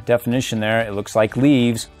more definition there. It looks like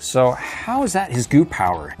leaves. So how is that his goo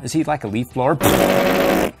power? Is he like a leaf blower?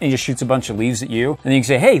 And he just shoots a bunch of leaves at you. And then you can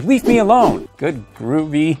say, hey, leave me alone. Good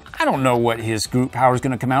groovy. I don't know what his Groot power is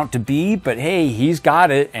going to come out to be, but hey, he's got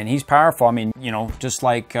it and he's powerful. I mean, you know, just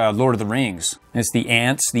like Lord of the Rings. It's the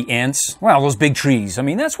ants, well, those big trees. I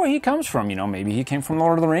mean, that's where he comes from. You know, maybe he came from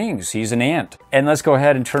Lord of the Rings. He's an ant. And let's go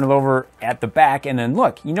ahead and turn it over at the back. And then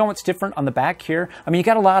look, you know what's different on the back here? I mean, you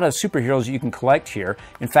got a lot of superheroes that you can collect here.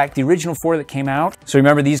 In fact, the original 4 that came out. So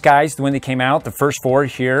remember these guys, when they came out, the first 4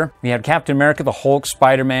 here, we had Captain America, the Hulk,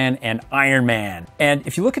 Spider-Man, and Iron Man. And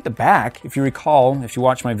if you look at the back, if you recall, if you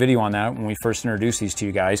watched my video on that when we first introduced these to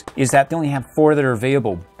you guys, is that they only have 4 that are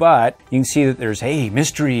available. But you can see that there's, hey,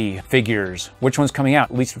 mystery figures. Which one's coming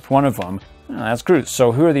out? At least with one of them. Oh, that's Groot.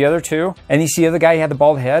 So who are the other 2? And you see the other guy, he had the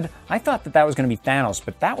bald head. I thought that that was going to be Thanos,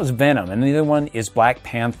 but that was Venom. And the other one is Black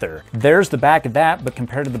Panther. There's the back of that, but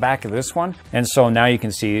compared to the back of this one. And so now you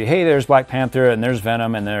can see, hey, there's Black Panther, and there's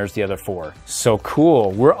Venom, and there's the other 4. So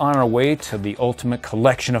cool. We're on our way to the ultimate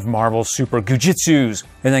collection of Marvel Super Goo-Jitsus.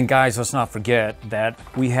 And then guys, let's not forget that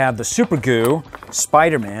we have the Supagoo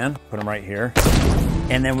Spiderman. Put him right here.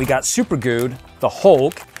 And then we got Supagoo the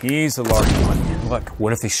Hulk. He's the large one. And look,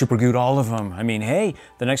 what if they Supagooed all of them? I mean, hey,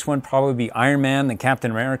 the next one probably be Iron Man, then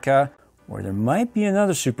Captain America. Or there might be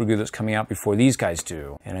another Supagoo that's coming out before these guys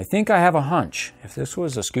do. And I think I have a hunch. If this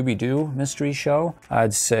was a Scooby-Doo mystery show,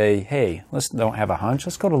 I'd say, hey, let's don't have a hunch,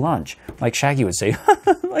 let's go to lunch. Like Shaggy would say,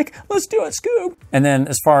 like, let's do it, Scoob. And then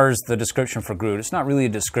as far as the description for Groot, it's not really a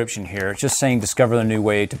description here. It's just saying discover the new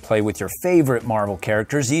way to play with your favorite Marvel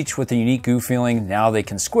characters, each with a unique goo feeling. Now they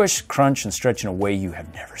can squish, crunch, and stretch in a way you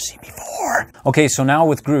have never seen before. Okay, so now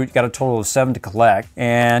with Groot, you got a total of 7 to collect.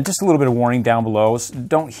 And just a little bit of warning down below.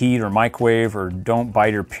 Don't heat or microwave, or don't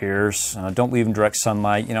bite or pierce. Don't leave in direct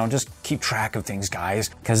sunlight. You know, just keep track of things, guys.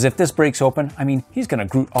 Because if this breaks open, I mean, he's gonna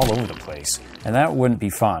Groot all over the place. And that wouldn't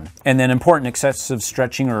be fun. And then important, excessive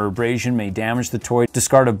stretching or abrasion may damage the toy.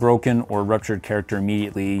 Discard a broken or ruptured character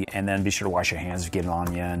immediately, and then be sure to wash your hands if you get it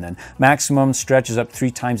on you. And then maximum stretch is up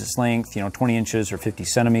 3 times its length, you know, 20 inches or 50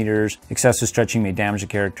 centimeters. Excessive stretching may damage the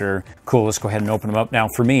character. Cool, let's go ahead and open them up. Now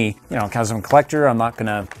for me, you know, because I'm a collector, I'm not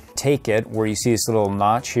gonna take it where you see this little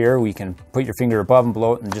notch here where you can put your finger above and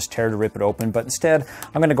below it and just tear to rip it open. But instead,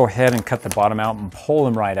 I'm gonna go ahead and cut the bottom out and pull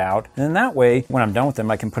them right out. And then that way, when I'm done with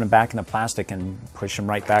them, I can put them back in the plastic and push them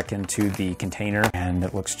right back into the container. And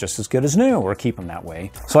it looks just as good as new, or keep them that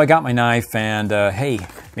way. So I got my knife, and hey,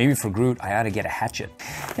 maybe for Groot, I ought to get a hatchet.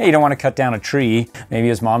 Hey, you don't want to cut down a tree. Maybe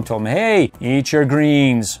his mom told him, hey, eat your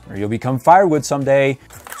greens or you'll become firewood someday.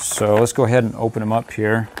 So let's go ahead and open them up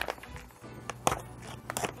here.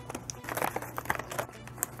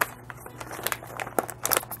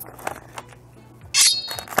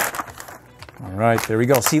 All right, there we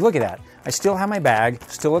go. See, look at that. I still have my bag,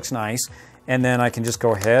 still looks nice. And then I can just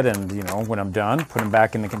go ahead and, you know, when I'm done, put him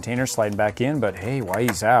back in the container, slide him back in. But hey, while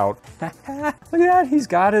he's out, look at that. He's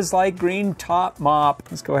got his like green top mop.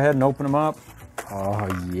 Let's go ahead and open him up. Oh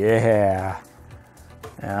yeah.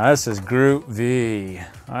 Now this is Groot V.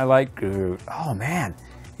 I like Groot. Oh man,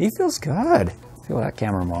 he feels good. Feel that,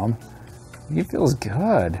 camera mom. He feels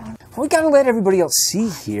good. We gotta let everybody else see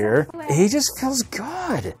here. He just feels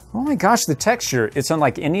good. Oh my gosh, the texture, it's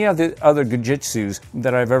unlike any of the other Goo-Jitsus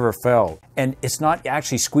that I've ever felt. And it's not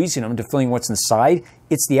actually squeezing them to feeling what's inside,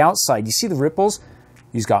 it's the outside. You see the ripples?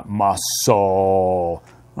 He's got muscle.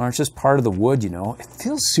 Or it's just part of the wood, you know. It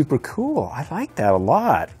feels super cool. I like that a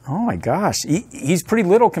lot. Oh my gosh. He's pretty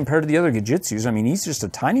little compared to the other Goo-Jitsus. I mean, he's just a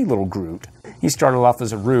tiny little Groot. He started off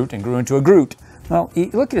as a root and grew into a Groot. Well,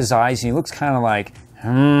 look at his eyes, and he looks kind of like,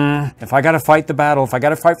 if I gotta fight the battle, if I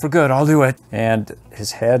gotta fight for good, I'll do it. And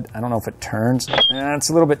his head, I don't know if it turns. It's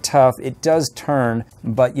a little bit tough. It does turn,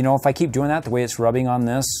 but you know, if I keep doing that, the way it's rubbing on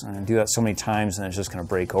this, and I do that so many times, and it's just gonna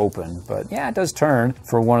break open. But yeah, it does turn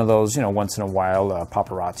for one of those, you know, once in a while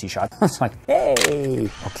paparazzi shot. It's like, hey.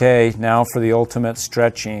 Okay, now for the ultimate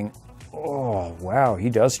stretching. Oh, wow, he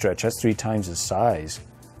does stretch. That's 3 times his size.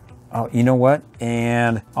 Oh, you know what?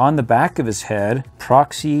 And on the back of his head,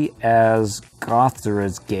 proxy as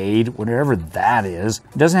Gate, whatever that is,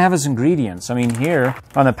 it doesn't have his ingredients. I mean, here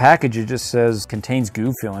on the package, it just says contains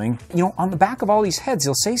goo filling. You know, on the back of all these heads,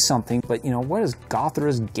 they'll say something, but you know, what is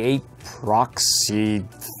Gate proxy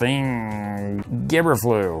thing?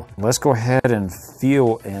 Gibberflu. Let's go ahead and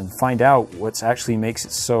feel and find out what's actually makes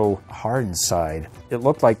it so hard inside. It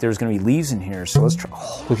looked like there's gonna be leaves in here, so let's try.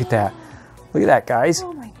 Oh, look at that. Look at that, guys.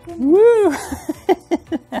 Oh my goodness. Woo!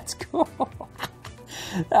 That's cool.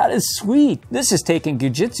 That is sweet. This is taking Goo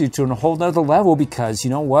Jitsu to a whole nother level because you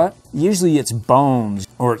know what? Usually it's bones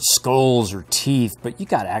or it's skulls or teeth, but you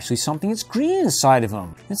got actually something that's green inside of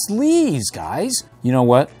them. It's leaves, guys. You know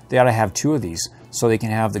what? They ought to have 2 of these so they can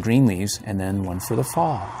have the green leaves and then one for the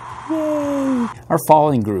fall. Yay! Our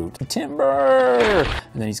falling Groot. Timber!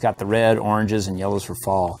 And then he's got the red, oranges, and yellows for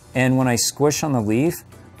fall. And when I squish on the leaf,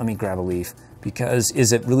 let me grab a leaf. Because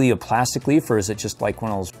is it really a plastic leaf or is it just like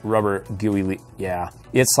one of those rubber gooey leaves? Yeah,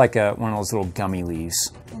 it's like one of those little gummy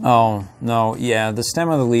leaves. Oh, no, yeah, the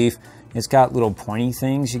stem of the leaf, it's got little pointy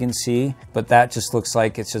things you can see, but that just looks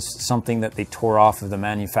like it's just something that they tore off of the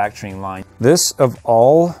manufacturing line. This, of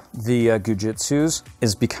all the Goo Jitsus,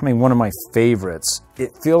 is becoming one of my favorites.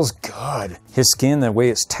 It feels good. His skin, the way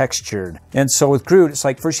it's textured. And so with Groot, it's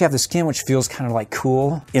like first you have the skin, which feels kind of like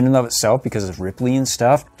cool in and of itself because it's ripply and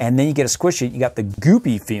stuff. And then you get a squishy, you got the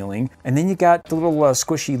goopy feeling, and then you got the little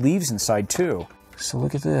squishy leaves inside too. So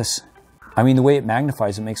look at this. I mean, the way it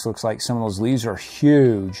magnifies it makes it look like some of those leaves are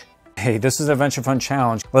huge. Hey, this is Adventure Fun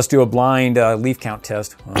Challenge. Let's do a blind leaf count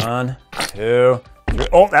test. 1, 2, 3.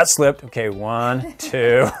 Oh, that slipped. Okay, 1,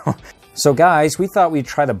 2. So guys, we thought we'd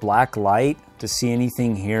try the black light to see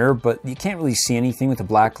anything here, but you can't really see anything with the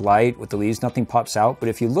black light with the leaves. Nothing pops out. But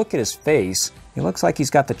if you look at his face, it looks like he's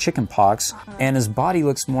got the chicken pox and his body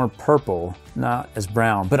looks more purple, not as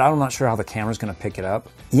brown, but I'm not sure how the camera's gonna pick it up.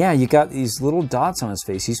 Yeah, you got these little dots on his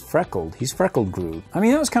face. He's freckled. He's freckled Groot. I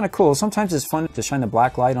mean, that was kind of cool. Sometimes it's fun to shine the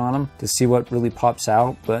black light on him to see what really pops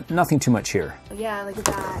out, but nothing too much here. Yeah, look at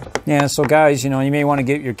that. Yeah, so guys, you know, you may want to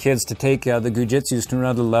get your kids to take the Goo Jitsus to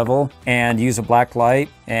another level and use a black light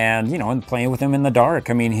and, you know, and playing with him in the dark.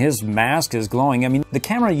 I mean, his mask is glowing. I mean, the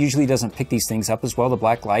camera usually doesn't pick these things up as well, the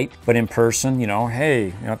black light, but in person, you know, hey,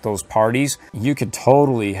 you know, at those parties, you could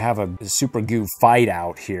totally have a Supagoo fight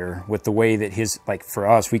out here with the way that his, like for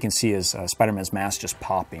us, we can see his Spider-Man's mask just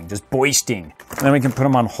popping, just boisting. And then we can put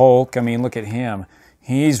him on Hulk. I mean, look at him.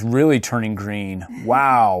 He's really turning green.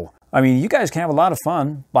 Wow. I mean, you guys can have a lot of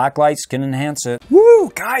fun. Black lights can enhance it. Woo!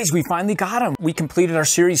 Guys, we finally got him. We completed our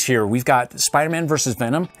series here. We've got Spider-Man versus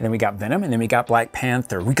Venom, and then we got Venom, and then we got Black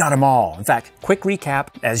Panther. We got them all. In fact, quick recap,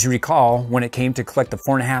 as you recall, when it came to collect the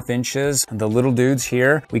 4.5 inches, the little dudes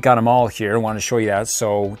here, we got them all here. I want to show you that.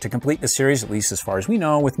 So to complete the series, at least as far as we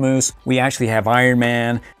know with Moose, we actually have Iron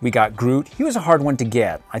Man. We got Groot. He was a hard one to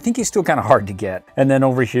get. I think he's still kind of hard to get. And then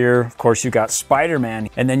over here, of course, you got Spider-Man,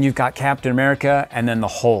 and then you've got Captain America, and then the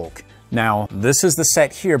Hulk. Now, this is the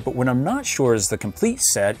set here, but what I'm not sure is the complete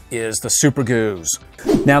set is the Supagoos.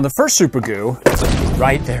 Now, the first Supagoo,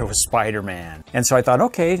 right there was Spider-Man. And so I thought,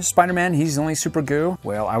 okay, Spider-Man, he's the only Supagoo.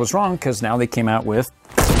 Well, I was wrong, because now they came out with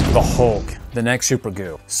the Hulk, the next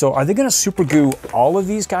Supagoo. So are they gonna Supagoo all of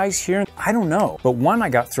these guys here? I don't know. But one I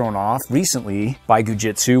got thrown off recently by Goo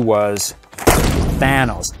Jitsu was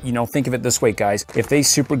Thanos. You know, think of it this way, guys. If they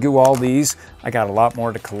Supagoo all these, I got a lot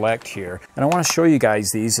more to collect here. And I want to show you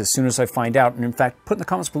guys these as soon as I find out. And in fact, put in the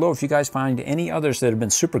comments below if you guys find any others that have been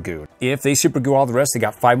Supagooed. If they Supagoo all the rest, they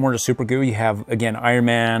got 5 more to Supagoo. You have, again, Iron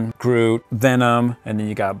Man, Groot, Venom, and then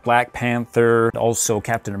you got Black Panther, also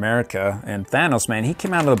Captain America, and Thanos, man, he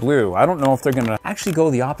came out of the blue. I don't know if they're going to actually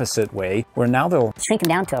go the opposite way, where now they'll shrink him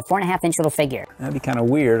down to a 4.5 inch little figure. That'd be kind of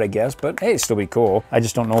weird, I guess, but hey, it'd still be cool. I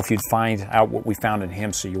just don't know if you'd find out what we found in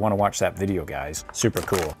him, so you want to watch that video, guys. Super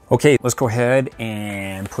cool. Okay, let's go ahead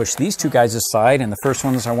and push these two guys aside, and the first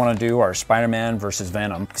ones I want to do are Spider-Man versus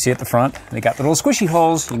Venom. See at the front, they got the little squishy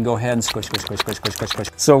holes. You can go ahead and squish, squish, squish, squish, squish, squish, squish.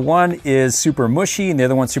 So one is super mushy, and the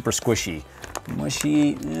other one's super squishy.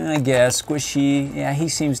 Mushy, I guess. Squishy, yeah, he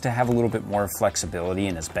seems to have a little bit more flexibility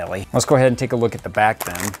in his belly. Let's go ahead and take a look at the back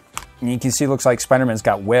then. And you can see it looks like Spider-Man's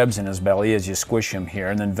got webs in his belly as you squish him here.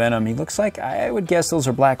 And then Venom, he looks like, I would guess those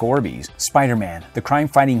are black Orbeez. Spider-Man, the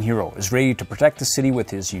crime-fighting hero, is ready to protect the city with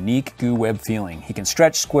his unique goo web feeling. He can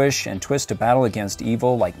stretch, squish, and twist to battle against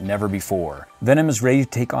evil like never before. Venom is ready to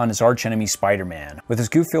take on his archenemy Spider-Man. With his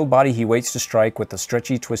goo-filled body, he waits to strike with a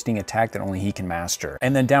stretchy, twisting attack that only he can master.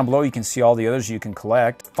 And then down below, you can see all the others you can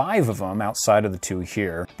collect. 5 of them outside of the 2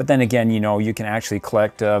 here. But then again, you know, you can actually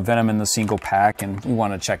collect Venom in the single pack, and we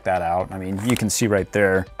want to check that out. out. I mean, you can see right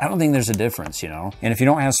there. I don't think there's a difference, you know? And if you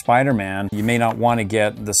don't have Spider-Man, you may not want to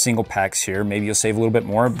get the single packs here. Maybe you'll save a little bit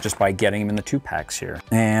more just by getting them in the 2 packs here.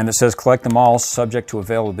 And it says collect them all subject to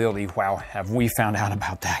availability. Wow, have we found out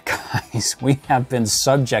about that, guys? We have been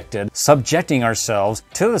subjecting ourselves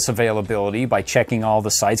to this availability by checking all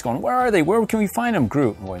the sites, going, where are they? Where can we find them?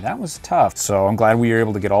 Groot. Boy, that was tough. So I'm glad we were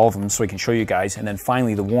able to get all of them so we can show you guys. And then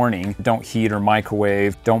finally the warning, don't heat or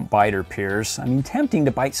microwave, don't bite or pierce. I mean, tempting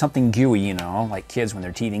to bite something gooey, you know, like kids when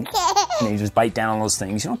they're teething. And they just bite down on those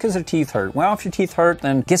things, you know, because their teeth hurt. Well, if your teeth hurt,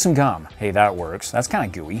 then get some gum. Hey, that works. That's kind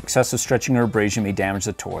of gooey. Excessive stretching or abrasion may damage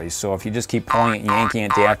the toys. So if you just keep pulling it and yanking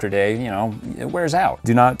it day after day, you know, it wears out.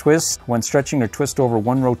 Do not twist when stretching or twist over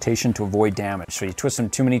 1 rotation to avoid damage. So you twist them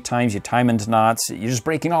too many times, you tie them into knots. You're just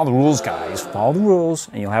breaking all the rules, guys. Follow the rules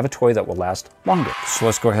and you'll have a toy that will last longer. So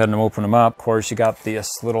let's go ahead and open them up. Of course, you got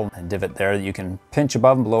this little divot there that you can pinch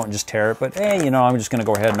above and below it and just tear it. But hey, you know, I'm just gonna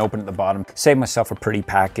go ahead and open it at the bottom, save myself a pretty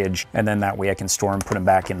package, and then that way I can store them, put them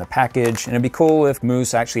back in the package. And it'd be cool if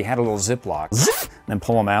Moose actually had a little Ziploc. Zip, and then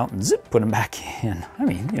pull them out and zip, put them back in. I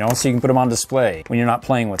mean, you know, so you can put them on display when you're not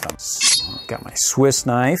playing with them. So I've got my Swiss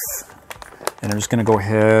knife, and I'm just gonna go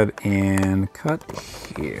ahead and cut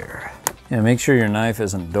here. Yeah, make sure your knife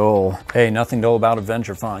isn't dull. Hey, nothing dull about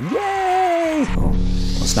AdventureFun. Yay! Oh,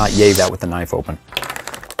 let's not yay that with the knife open.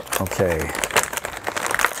 Okay.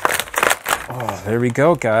 Oh, there we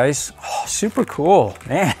go, guys. Oh, super cool.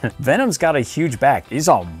 Man, Venom's got a huge back. He's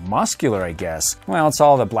all muscular, I guess. Well, it's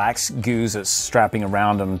all the black goos that's strapping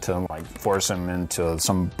around him to like force him into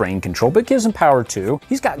some brain control, but it gives him power too.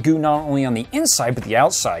 He's got goo not only on the inside, but the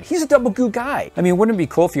outside. He's a double goo guy. I mean, wouldn't it be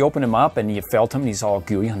cool if you open him up and you felt him and he's all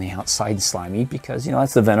gooey on the outside, slimy, because, you know,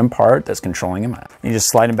 that's the Venom part that's controlling him. You just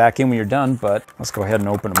slide him back in when you're done, but let's go ahead and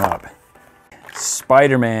open him up.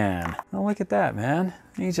 Spider-Man. Oh, look at that, man.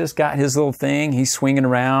 He's just got his little thing. He's swinging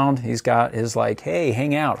around. He's got his like, hey,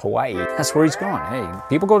 hang out, Hawaii. That's where he's going. Hey,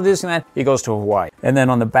 people go to Disneyland, he goes to Hawaii. And then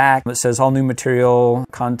on the back, it says all new material,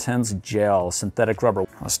 contents gel, synthetic rubber.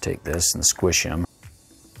 Let's take this and squish him.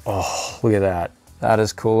 Oh, look at that. That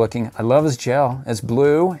is cool looking. I love his gel. It's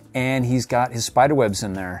blue and he's got his spider webs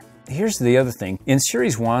in there. Here's the other thing. In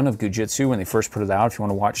Series 1 of Goo Jitsu, when they first put it out, if you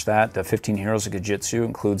want to watch that, the 15 Heroes of Goo Jitsu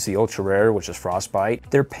includes the Ultra Rare, which is Frostbite.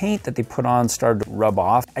 Their paint that they put on started to rub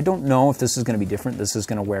off. I don't know if this is going to be different. This is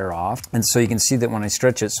going to wear off. And so you can see that when I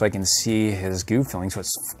stretch it, so I can see his goo filling. So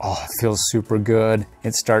it's, oh, it feels super good.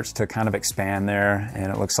 It starts to kind of expand there, and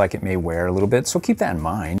it looks like it may wear a little bit. So keep that in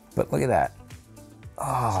mind. But look at that.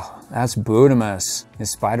 Oh, that's Budamus,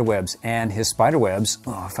 his spider webs. And his spider webs,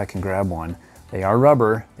 oh, if I can grab one. They are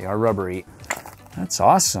rubber, they are rubbery. That's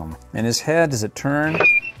awesome. And his head, does it turn?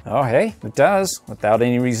 Oh, hey, it does, without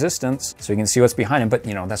any resistance. So you can see what's behind him, but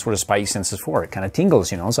you know, that's what a spidey sense is for. It kind of tingles,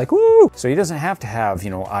 you know, it's like, woo! So he doesn't have to have, you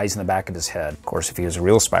know, eyes in the back of his head. Of course, if he was a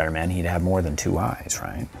real Spider-Man, he'd have more than 2 eyes,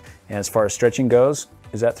 right? And as far as stretching goes,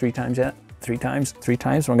 is that 3 times yet? 3 times? 3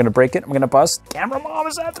 times? I'm gonna break it, I'm gonna bust. Camera mom,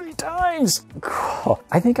 is that 3 times? Cool.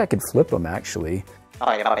 I think I could flip him, actually.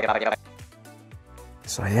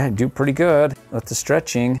 So yeah, I do pretty good with the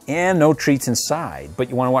stretching and no treats inside. But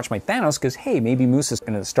you want to watch my Thanos because, hey, maybe Moose is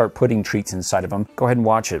going to start putting treats inside of him. Go ahead and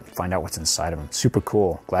watch it. Find out what's inside of him. Super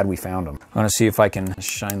cool. Glad we found him. I want to see if I can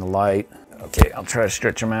shine the light. Okay, I'll try to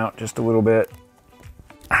stretch him out just a little bit.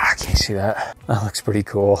 Ah, can't see that. That looks pretty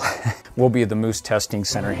cool. We'll be at the Moose testing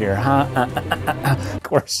center here, huh? Of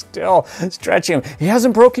course, still stretching him. He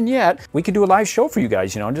hasn't broken yet. We could do a live show for you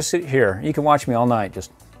guys, you know, just sit here. You can watch me all night,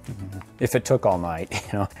 just... if it took all night,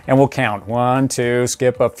 you know, and we'll count 1, 2,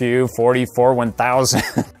 skip a few, 44, 1,000.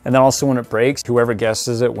 And then also when it breaks, whoever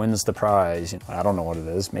guesses it wins the prize. You know, I don't know what it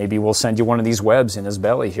is. Maybe we'll send you one of these webs in his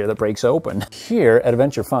belly here that breaks open. Here at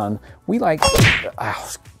AdventureFun, we like,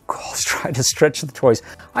 let's try to stretch the toys.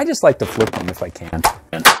 I just like to flip them if I can.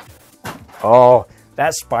 Oh,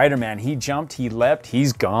 that Spider-Man, he jumped, he leapt,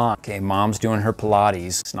 he's gone. Okay, mom's doing her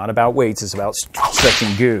Pilates. It's not about weights, it's about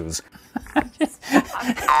stretching goos.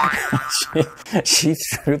 she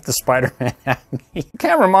threw the Spider-Man at me.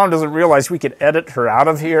 Camera mom doesn't realize we could edit her out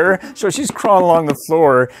of here, so she's crawling along the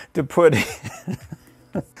floor to put in.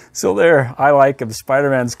 So there, I like him.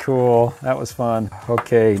 Spider-Man's cool. That was fun.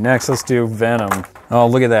 Okay, next let's do Venom. Oh,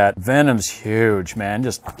 look at that. Venom's huge, man.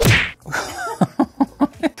 Just...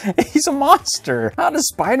 He's a monster. How does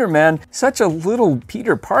Spider-Man, such a little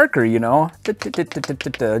Peter Parker, you know?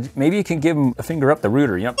 Maybe you can give him a finger up the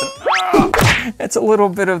rooter, you know? It's a little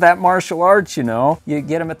bit of that martial arts, you know? You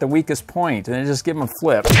get him at the weakest point and then just give him a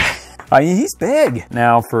flip. I mean, he's big.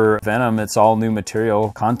 Now for Venom, it's all new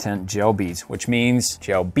material, content gel beads, which means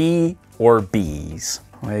gel B or B's.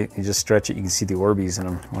 Wait, you just stretch it, you can see the Orbeez in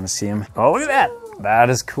them. Want to see them? Oh, look at that. That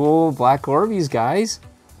is cool. Black Orbeez, guys.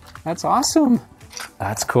 That's awesome.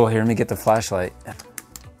 That's cool. Here, let me get the flashlight.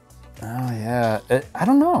 Oh yeah, I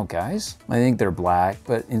don't know, guys. I think they're black,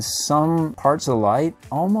 but in some parts of the light,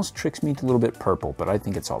 almost tricks me to a little bit purple, but I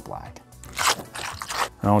think it's all black.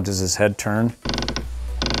 Oh, does his head turn?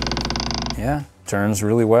 Yeah, turns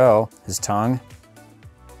really well. His tongue.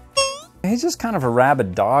 He's just kind of a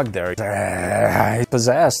rabid dog there. He's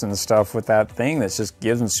possessed and stuff with that thing that just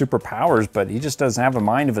gives him superpowers, but he just doesn't have a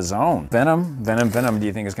mind of his own. Venom, do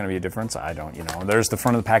you think is gonna be a difference? I don't, you know. There's the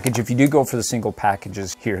front of the package. If you do go for the single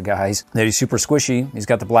packages here, guys, that he's super squishy. He's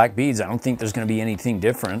got the black beads. I don't think there's gonna be anything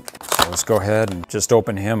different. So let's go ahead and just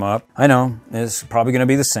open him up. I know, it's probably gonna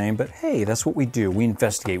be the same, but hey, that's what we do. We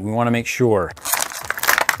investigate, we wanna make sure.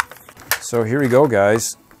 So here we go,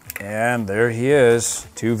 guys. And there he is,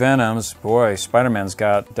 2 Venoms. Boy, Spider-Man's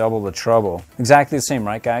got double the trouble. Exactly the same,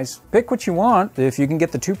 right, guys? Pick what you want. If you can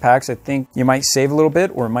get the 2 packs, I think you might save a little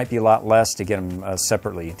bit, or it might be a lot less to get him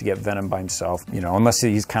separately, to get Venom by himself. You know, unless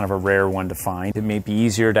he's kind of a rare one to find. It may be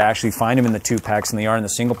easier to actually find him in the 2 packs than they are in the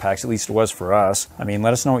single packs, at least it was for us. I mean,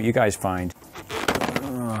 let us know what you guys find.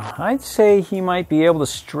 I'd say he might be able to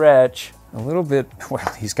stretch a little bit. Well,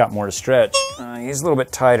 he's got more to stretch. He's a little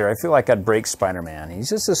bit tighter. I feel like I'd break Spider-Man. He's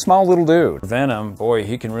just a small little dude. Venom, boy,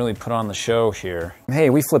 he can really put on the show here. Hey,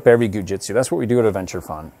 we flip every Goo Jitsu. That's what we do at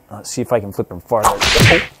AdventureFun. Let's see if I can flip him farther.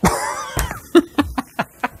 Oh.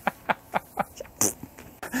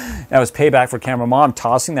 That was payback for Camera Mom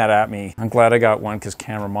tossing that at me. I'm glad I got one because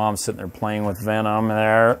Camera Mom's sitting there playing with Venom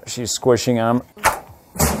there. She's squishing him.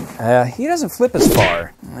 He doesn't flip as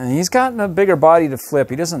far. He's got a bigger body to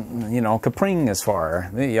flip. He doesn't, you know, kapring as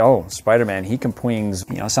far. Oh, Spider-Man, he kapwings.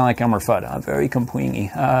 You know, sound like Elmer Fudd. Very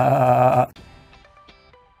kapwingy.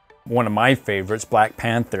 One of my favorites, Black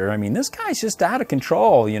Panther. I mean, this guy's just out of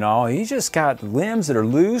control, you know. He's just got limbs that are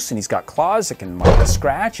loose, and he's got claws that can like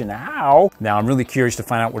scratch and ow. Now, I'm really curious to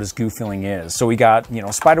find out what his goo filling is. So we got, you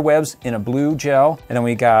know, spider webs in a blue gel, and then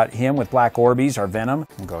we got him with Black Orbeez, our Venom.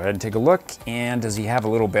 We'll go ahead and take a look. And does he have a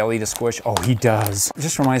little belly to squish? Oh, he does. It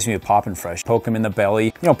just reminds me of Poppin' Fresh. Poke him in the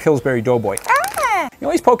belly. You know, Pillsbury Doughboy. You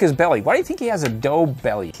always poke his belly. Why do you think he has a dough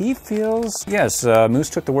belly? He feels, yes, Moose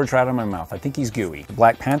took the words right out of my mouth. I think he's gooey. The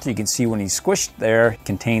Black Panther, you can see when he's squished there,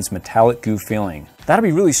 contains metallic goo filling. That'd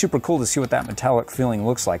be really super cool to see what that metallic filling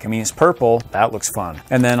looks like. I mean, it's purple. That looks fun.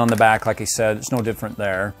 And then on the back, like I said, it's no different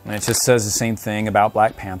there. And it just says the same thing about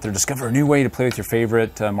Black Panther. Discover a new way to play with your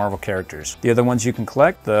favorite Marvel characters. The other ones you can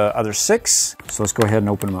collect, the other 6. So let's go ahead and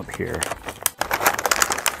open them up here.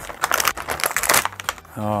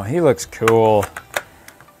 Oh, he looks cool.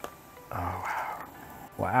 Oh, wow.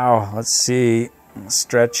 Wow, let's see.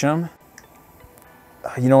 Stretch him.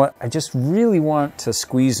 You know what? I just really want to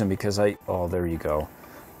squeeze him because oh, there you go.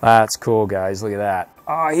 That's cool, guys. Look at that.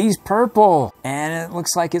 Oh, he's purple. And it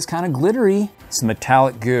looks like it's kind of glittery. It's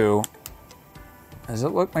metallic goo. Does it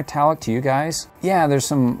look metallic to you guys? Yeah, there's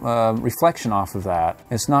some reflection off of that.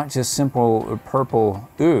 It's not just simple purple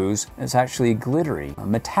ooze. It's actually glittery,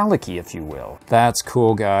 metallic-y, if you will. That's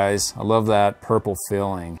cool, guys. I love that purple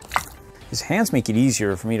filling. His hands make it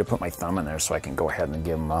easier for me to put my thumb in there so I can go ahead and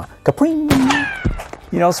give him a kapring.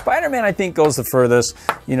 You know, Spider-Man, I think, goes the furthest.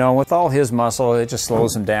 You know, with all his muscle, it just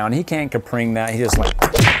slows him down. He can't kapring that.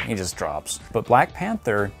 He just drops. But Black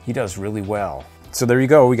Panther, he does really well. So there you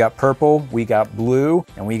go. We got purple, we got blue,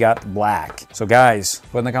 and we got black. So guys,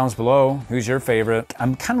 put in the comments below, who's your favorite?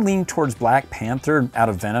 I'm kind of leaning towards Black Panther out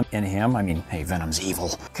of Venom in him. I mean, hey, Venom's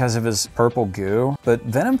evil because of his purple goo. But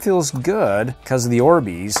Venom feels good because of the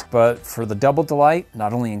Orbeez. But for the double delight,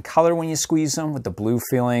 not only in color when you squeeze them with the blue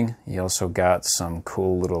feeling, you also got some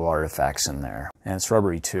cool little artifacts in there. And it's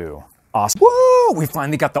rubbery too. Awesome. Woo! We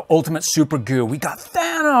finally got the ultimate super goo. We got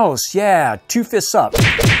Thanos. Yeah, 2 fists up.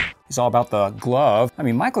 He's all about the glove. I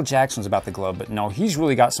mean, Michael Jackson's about the glove, but no, he's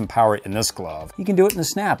really got some power in this glove. You can do it in a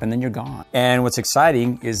snap and then you're gone. And what's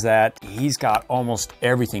exciting is that he's got almost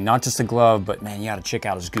everything, not just a glove, but man, you gotta check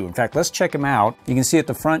out his goo. In fact, let's check him out. You can see at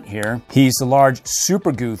the front here, he's the large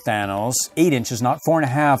super goo Thanos, 8 inches, not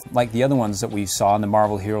 4.5 like the other ones that we saw in the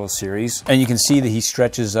Marvel Hero series. And you can see that he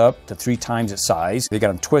stretches up to 3 times its size. They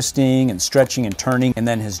got him twisting and stretching and turning, and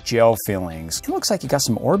then his gel fillings. It looks like he got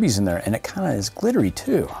some Orbeez in there, and it kind of is glittery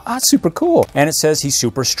too. Super cool. And it says he's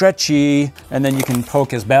super stretchy. And then you can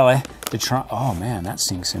poke his belly to try. Oh man, that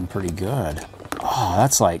sinks in pretty good. Oh,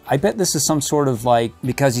 that's like, I bet this is some sort of like,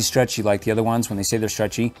 because he's stretchy like the other ones, when they say they're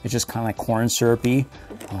stretchy, it's just kind of like corn syrupy.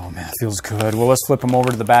 Oh man, it feels good. Well, let's flip him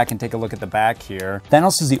over to the back and take a look at the back here.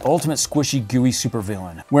 Thanos is the ultimate squishy, gooey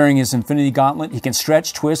supervillain. Wearing his Infinity Gauntlet, he can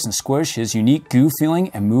stretch, twist, and squish his unique goo feeling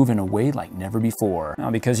and move in a way like never before.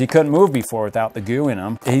 Now, because he couldn't move before without the goo in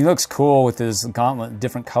him, he looks cool with his gauntlet,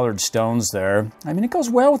 different colored stones there. I mean, it goes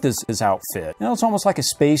well with his outfit. You know, it's almost like a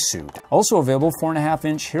spacesuit. Also available,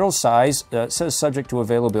 4.5-inch hero size. It says subject to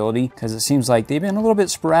availability, because it seems like they've been a little bit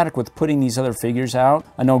sporadic with putting these other figures out.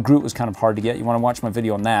 I know Groot was kind of hard to get. You want to watch my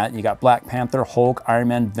video on that. You got Black Panther, Hulk, Iron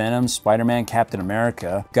Man, Venom, Spider-Man, Captain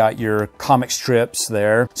America. Got your comic strips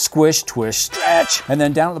there. Squish, twist, stretch. And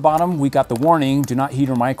then down at the bottom, we got the warning, do not heat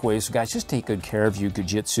or microwave. So guys, just take good care of you Goo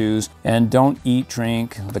Jitsus and don't eat,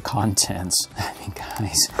 drink the contents. I mean,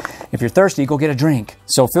 guys, if you're thirsty, go get a drink.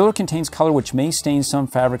 So filler contains color which may stain some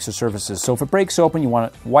fabrics or surfaces. So if it breaks open, you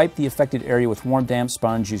want to wipe the affected area with warm, damp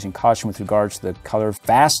sponge using caution with regards to the color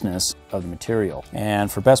fastness of the material.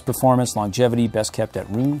 And for best performance, longevity, best kept at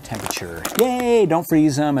room temperature. Yay! Don't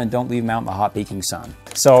freeze them and don't leave them out in the hot baking sun.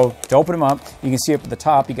 So to open them up, you can see up at the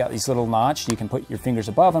top, you got these little notch. You can put your fingers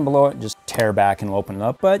above and below it and just tear back and it'll open it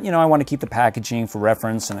up. But you know, I want to keep the packaging for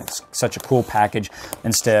reference and it's such a cool package.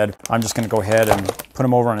 Instead, I'm just going to go ahead and put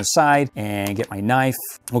them over on his side and get my knife.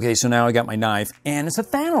 Okay, so now I got my knife and it's a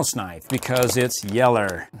Thanos knife because it's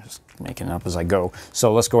yeller. I'm just making it up as I go.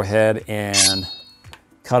 So let's go ahead and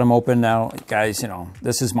cut them open. Now, guys, you know,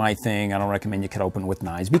 this is my thing. I don't recommend you cut open with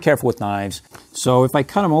knives. Be careful with knives. So if I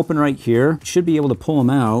cut them open right here, you should be able to pull them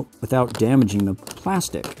out without damaging the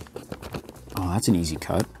plastic. Oh, that's an easy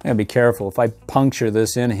cut. I gotta be careful. If I puncture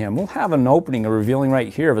this in him, we'll have an opening, a revealing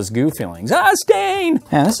right here of his goo fillings. Ah, stain!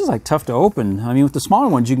 Man, this is like tough to open. I mean, with the smaller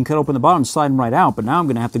ones, you can cut open the bottom and slide them right out, but now I'm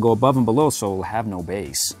gonna have to go above and below, so it'll have no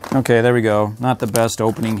base. Okay, there we go. Not the best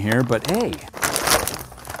opening here, but hey.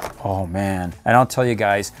 Oh man, and I'll tell you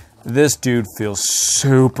guys, this dude feels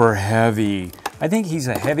super heavy. I think he's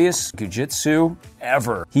the heaviest Goo Jitsu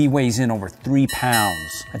ever. He weighs in over 3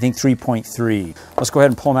 pounds. I think 3.3. Let's go ahead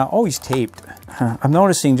and pull him out. Oh, he's taped. I'm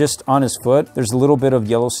noticing just on his foot, there's a little bit of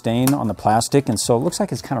yellow stain on the plastic, and so it looks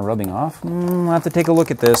like it's kind of rubbing off. I'll have to take a look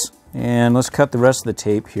at this. And let's cut the rest of the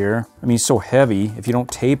tape here. I mean, it's so heavy. If you don't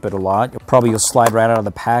tape it a lot, you'll slide right out of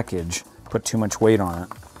the package. Put too much weight on it.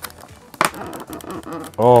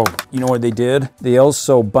 Oh, you know what they did? They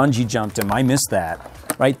also bungee jumped him. I missed that.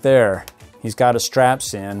 Right there. He's got his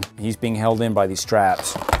straps in. He's being held in by these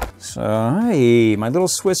straps. So, hey, my little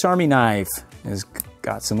Swiss Army knife has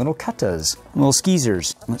got some little katas, little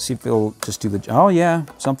skeezers. Let's see if it'll just do the, oh yeah,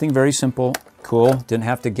 something very simple. Cool, didn't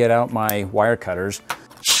have to get out my wire cutters.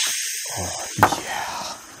 Oh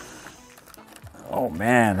yeah. Oh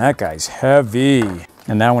man, that guy's heavy.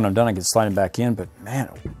 And now when I'm done, I can slide him back in, but man,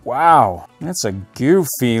 wow, that's a goo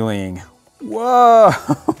feeling. Whoa.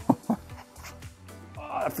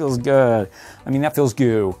 That feels good. I mean, that feels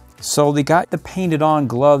goo. So they got the painted on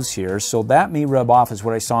gloves here, so that may rub off is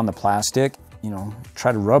what I saw on the plastic. You know,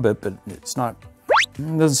 try to rub it, but it's not,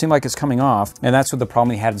 it doesn't seem like it's coming off. And that's what the problem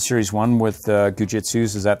they had in Series 1 with Goo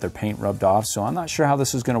Jitsus is that their paint rubbed off. So I'm not sure how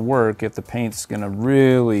this is gonna work, if the paint's gonna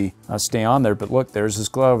really stay on there. But look, there's his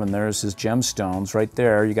glove and there's his gemstones right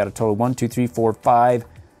there. You got a total 1, 2, 3, 4, 5,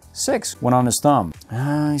 6, one on his thumb.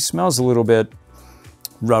 He smells a little bit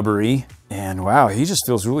rubbery. And wow, he just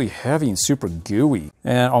feels really heavy and super gooey.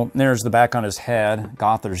 And oh, there's the back on his head,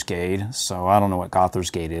 Gother's Gate. So I don't know what Gother's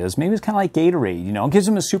Gate is. Maybe it's kind of like Gatorade, you know, it gives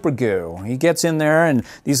him a super goo. He gets in there and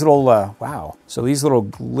these little, wow. So these little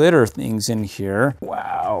glitter things in here.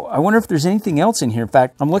 Wow, I wonder if there's anything else in here. In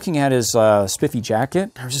fact, I'm looking at his spiffy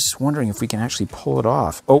jacket. I was just wondering if we can actually pull it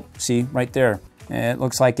off. Oh, see, right there. It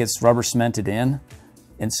looks like it's rubber cemented in.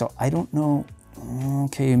 And so I don't know,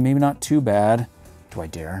 okay, maybe not too bad. Do I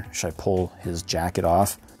dare? Should I pull his jacket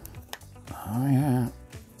off? Oh yeah.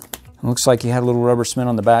 It looks like he had a little rubber cement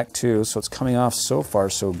on the back too, so it's coming off so far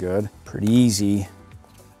so good. Pretty easy.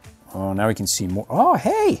 Oh, now we can see more. Oh,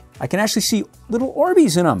 hey! I can actually see little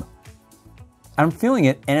Orbeez in them. I'm feeling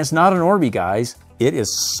it, and it's not an Orby, guys. It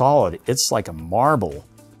is solid. It's like a marble.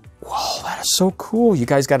 Whoa, that is so cool. You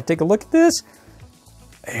guys got to take a look at this.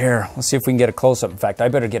 Here, let's see if we can get a close-up. In fact, I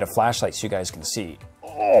better get a flashlight so you guys can see.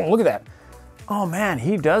 Oh, look at that. Oh man,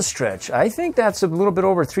 he does stretch. I think that's a little bit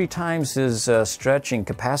over 3 times his stretching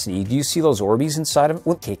capacity. Do you see those Orbeez inside of it?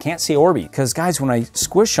 Okay, can't see Orby, because guys, when I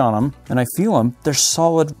squish on them and I feel them, they're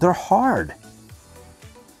solid, they're hard.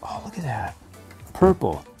 Oh, look at that.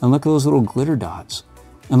 Purple. And look at those little glitter dots.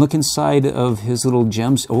 And look inside of his little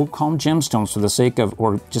gems. Oh, call them gemstones for the sake of,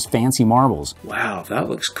 or just fancy marbles. Wow, that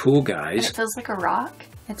looks cool, guys. And it feels like a rock.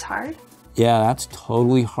 It's hard. Yeah, that's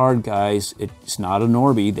totally hard, guys. It's not a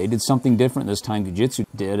Norby. They did something different this time, Goo Jit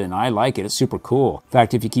did, and I like it. It's super cool. In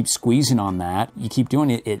fact, if you keep squeezing on that, you keep doing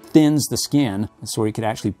it, it thins the skin, and so it could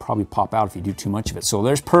actually probably pop out if you do too much of it. So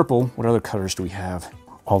there's purple. What other colors do we have?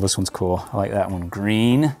 Oh, this one's cool. I like that one.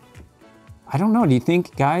 Green. I don't know, do you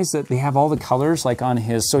think, guys, that they have all the colors like on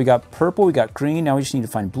his, so we got purple, we got green, now we just need to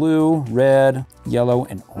find blue, red, yellow,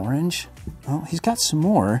 and orange. Oh, he's got some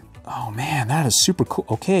more. Oh man, that is super cool.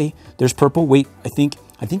 Okay, there's purple. Wait, I think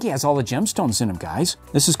he has all the gemstones in him, guys.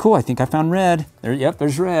 This is cool. I think I found red. There, yep,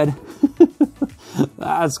 there's red.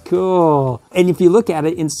 That's cool. And if you look at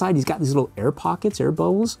it inside, he's got these little air pockets, air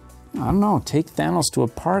bubbles. I don't know, take Thanos to a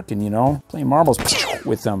park and, you know, play marbles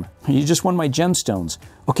with them. You just won my gemstones.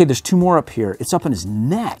 Okay, there's two more up here. It's up on his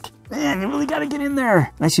neck. Man, you really gotta get in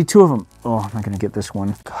there. I see two of them. Oh, I'm not gonna get this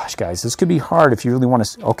one. Gosh, guys, this could be hard if you really wanna,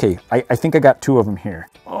 okay, I think I got two of them here.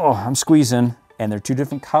 Oh, I'm squeezing, and they're two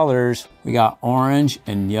different colors. We got orange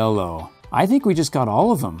and yellow. I think we just got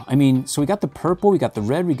all of them. I mean, so we got the purple, we got the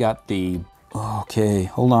red, we got the, okay,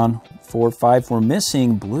 hold on. 4, 5, we're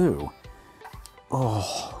missing blue.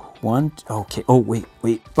 Oh. One, okay, oh, wait.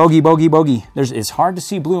 Bogey. It's hard to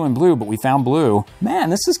see blue and blue, but we found blue.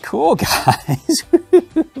 Man, this is cool, guys.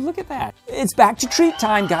 Look at that. It's back to treat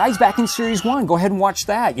time, guys, back in series 1. Go ahead and watch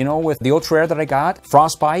that, you know, with the ultra rare that I got,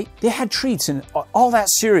 Frostbite. They had treats in all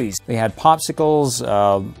that series. They had popsicles,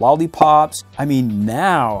 lollipops. I mean,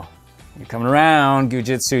 now you're coming around, Goo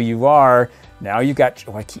Jit, you are. Now you've got,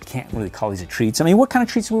 oh, I can't really call these a treats. I mean, what kind of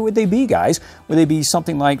treats would they be, guys? Would they be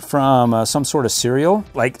something like from some sort of cereal?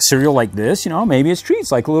 Like cereal like this, you know, maybe it's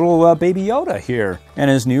treats like little baby Yoda here.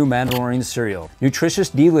 And his new Mandalorian cereal.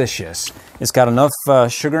 Nutritious, delicious. It's got enough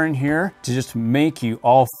sugar in here to just make you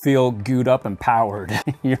all feel gooed up and powered.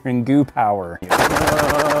 You're in Goo Power.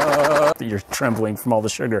 You're trembling from all the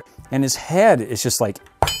sugar. And his head is just like,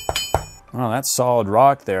 oh, that's solid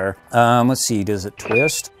rock there. Let's see, does it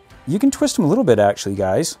twist? You can twist him a little bit, actually,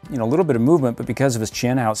 guys. You know, a little bit of movement, but because of his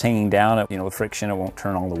chin, how it's hanging down, you know, the friction, it won't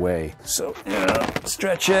turn all the way. So,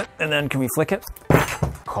 stretch it, and then can we flick it?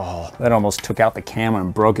 Oh, that almost took out the camera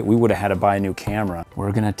and broke it. We would have had to buy a new camera.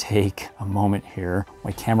 We're gonna take a moment here.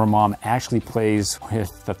 My camera mom actually plays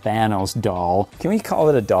with the Thanos doll. Can we call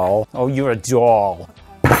it a doll? Oh, you're a doll.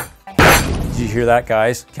 Did you hear that,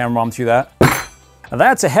 guys? Camera mom threw that. Now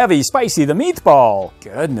that's a heavy, spicy, the meatball.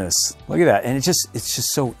 Goodness, look at that. And it's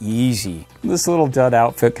just so easy. This little dud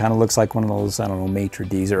outfit kind of looks like one of those, I don't know, maitre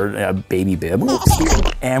d's or a baby bib.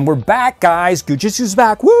 And we're back, guys. Goo Jit's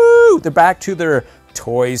back, woo! They're back to their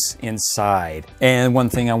toys inside. And one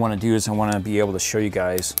thing I wanna do is I wanna be able to show you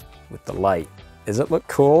guys with the light. Does it look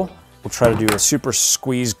cool? We'll try to do a super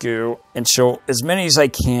squeeze goo and show as many as I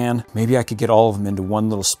can. Maybe I could get all of them into one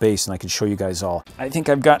little space and I could show you guys all. I think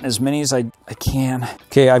I've gotten as many as I can.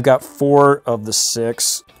 Okay, I've got 4 of the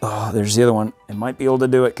 6. Oh, there's the other one. I might be able to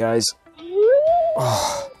do it, guys.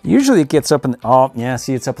 Oh, usually it gets up in the, oh, yeah,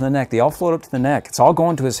 see, it's up in the neck. They all float up to the neck. It's all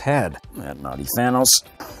going to his head. That naughty Thanos.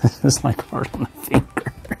 It's like hard on the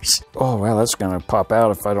fingers. Oh, well, that's gonna pop out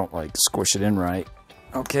if I don't, like, squish it in right.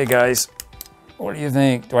 Okay, guys. What do you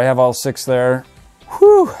think? Do I have all 6 there?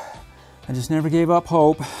 Whew. I just never gave up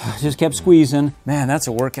hope. I just kept squeezing. Man, that's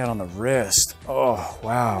a workout on the wrist. Oh,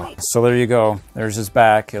 wow. So there you go. There's his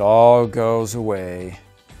back. It all goes away.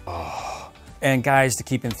 Oh. And guys, to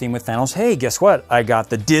keep in theme with Thanos, hey, guess what? I got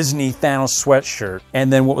the Disney Thanos sweatshirt.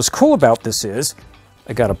 And then what was cool about this is,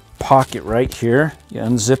 I got a pocket right here. You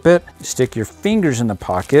unzip it, you stick your fingers in the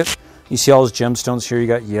pocket. You see all those gemstones here. You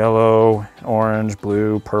got yellow, orange,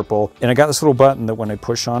 blue, purple. And I got this little button that when I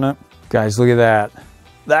push on it, guys, look at that.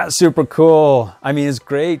 That's super cool. I mean, it's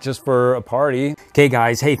great just for a party. Okay,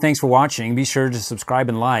 guys, hey, thanks for watching. Be sure to subscribe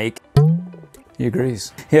and like. He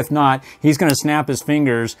agrees. If not, he's gonna snap his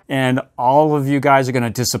fingers and all of you guys are gonna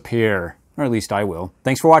disappear. Or at least I will.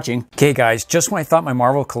 Thanks for watching. Okay guys, just when I thought my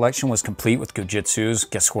Marvel collection was complete with Goo Jit's,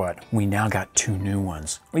 guess what? We now got 2 new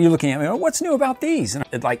ones. Well, you're looking at me, oh, what's new about these? And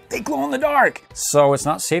it's like, they glow in the dark. So it's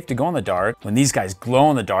not safe to go in the dark when these guys glow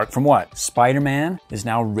in the dark from what? Spider-Man is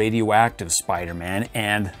now Radioactive Spider-Man,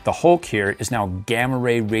 and the Hulk here is now Gamma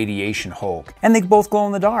Ray Radiation Hulk. And they both glow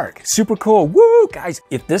in the dark. Super cool, woo! Guys,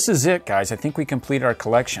 if this is it, guys, I think we complete our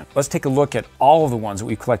collection. Let's take a look at all of the ones that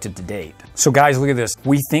we've collected to date. So guys, look at this.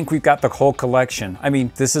 We think we've got the Hulk whole collection. I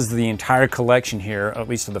mean, this is the entire collection here, at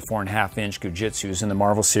least of the 4.5-inch Goo Jitsus in the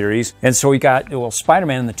Marvel series. And so we got, well,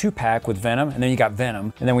 Spider-Man in the 2-pack with Venom, and then you got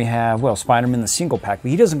Venom. And then we have, well, Spider-Man in the single pack,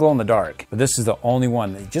 but he doesn't glow in the dark. But this is the only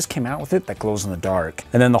one that just came out with it that glows in the dark.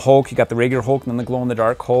 And then the Hulk, you got the regular Hulk and then the glow in the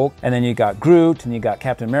dark Hulk. And then you got Groot, and you got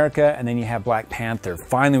Captain America, and then you have Black Panther.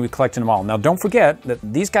 Finally, we collected them all. Now, don't forget that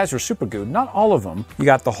these guys are super gooed, not all of them. You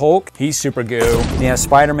got the Hulk, he's super goo. You have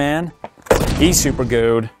Spider-Man, he's super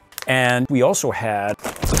gooed. And we also had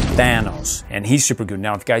Thanos, and he's super good.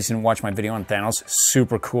 Now, if you guys didn't watch my video on Thanos,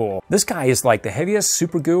 super cool. This guy is like the heaviest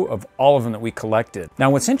super goo of all of them that we collected.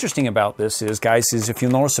 Now, what's interesting about this is, guys, is if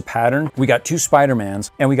you'll notice a pattern, we got 2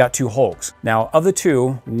 Spider-Mans and we got 2 Hulks. Now, of the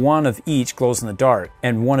 2, one of each glows in the dark,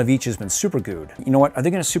 and one of each has been super gooed. You know what? Are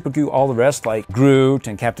they going to super goo all the rest, like Groot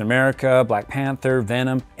and Captain America, Black Panther,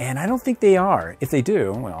 Venom? And I don't think they are. If they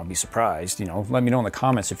do, well, I'll be surprised. You know, let me know in the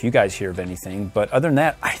comments if you guys hear of anything. But other than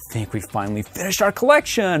that, I think we finally finished our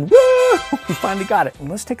collection. Woo! We finally got it.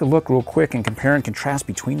 Let's take a look real quick and compare and contrast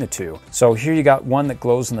between the 2. So here you got one that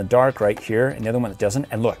glows in the dark right here, and the other one that doesn't.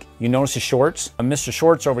 And look, you notice his shorts? Mr.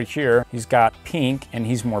 Shorts over here, he's got pink and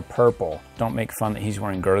he's more purple. Don't make fun that he's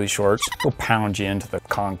wearing girly shorts. He'll pound you into the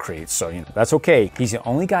concrete, so you know, that's okay. He's the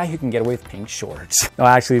only guy who can get away with pink shorts. No,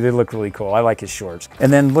 actually, they look really cool. I like his shorts.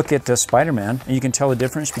 And then look at Spider-Man, and you can tell the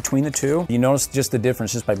difference between the 2. You notice just the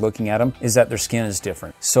difference just by looking at them is that their skin is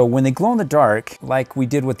different. So when they glow in the dark, like we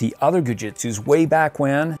did with the other Goo Jitsus way back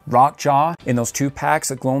when, Rockjaw, in those 2 packs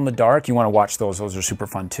that glow in the dark, you want to watch those. Those are super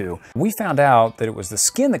fun too. We found out that it was the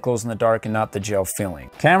skin that glows in the dark and not the gel filling.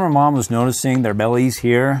 Camera mom was noticing their bellies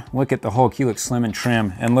here. Look at the Hulk, he looks slim and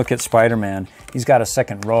trim. And look at Spider-Man, he's got a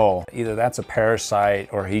second roll. Either that's a parasite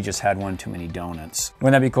or he just had one too many donuts.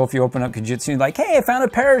 Wouldn't that be cool if you open up Goo Jitsu and like, hey, I found a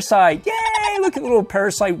parasite. Yay, look at the little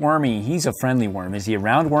parasite wormy. He's a friendly worm. Is he a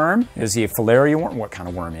round worm? Is he a filaria worm? What kind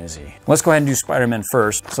of worm is he? Let's go ahead and do Spider-Man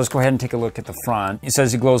first. So let's go ahead and take a look at the front. It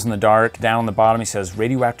says he glows in the dark. Down on the bottom, he says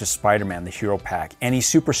Radioactive Spiderman, the hero pack. And he's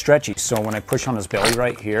super stretchy. So when I push on his belly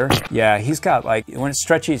right here, yeah, he's got like, when it's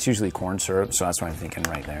stretchy, it's usually corn syrup. So that's what I'm thinking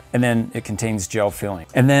right there. And then it contains gel filling.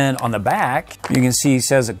 And then on the back, you can see he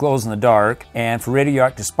says it glows in the dark. And for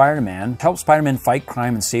Radioactive Spider-Man, help Spider-Man fight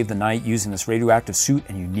crime and save the night using this radioactive suit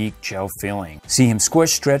and unique gel filling. See him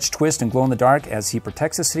squish, stretch, twist, and glow in the dark as he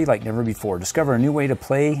protects the city like never before. Discover a new way to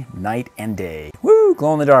play night and day. Woo!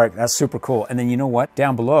 Glow in the dark. That's super cool. And then you know what?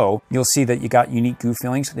 Down below, you'll see that you got unique goo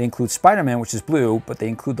fillings. They include Spider-Man, which is blue, but they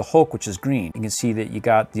include the Hulk, which is green. You can see that you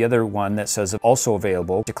got the other one that says also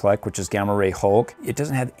available to collect, which is Gama Ray Hulk. It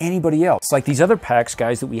doesn't have anybody else. It's like these other packs,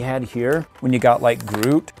 guys, that we had here. When you got like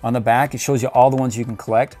Groot on the back, it shows you all the ones you can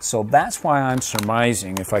collect. So that's why I'm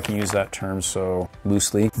surmising, if I can use that term so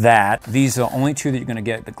loosely, that these are the only 2 that you're going to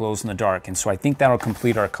get that glows in the dark. And so I think that'll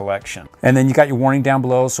complete our collection. And then you got your warning down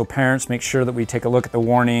below. So parents, make sure that we take a look at the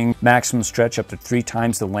warning. Maximum stretch up to 3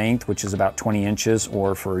 times the length, which is about 20 inches,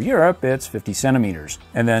 or for Europe, it's 50 centimeters.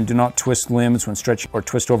 And then do not twist limbs when stretching or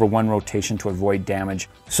twist over one rotation to avoid damage.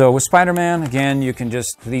 So with Spider-Man, again, you can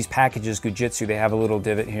just, for these packages, Goo Jitsu, they have a little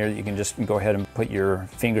divot here that you can just go ahead and put your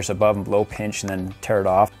fingers above and below, pinch, and then tear it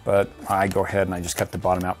off. But I go ahead and I just cut the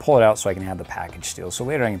bottom out, pull it out so I can have the package still. So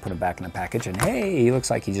later I can put it back in the package and hey, he looks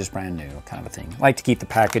like he's just brand new, kind of a thing. I like to keep the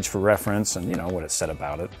package for reference and you know what it said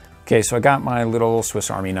about it. Okay, so I got my little Swiss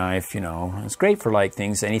Army knife, you know, it's great for like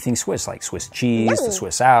things, anything Swiss, like Swiss cheese, the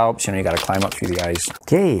Swiss Alps, you know, you gotta climb up through the ice.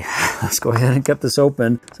 Okay, let's go ahead and cut this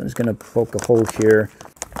open. So I'm just gonna poke a hole here.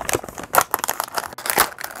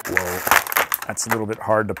 Whoa, that's a little bit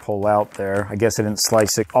hard to pull out there. I guess I didn't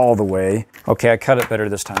slice it all the way. Okay, I cut it better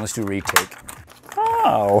this time. Let's do a retake.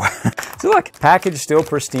 Oh, so look, package still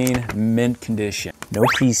pristine, mint condition. No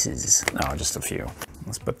pieces, no, just a few.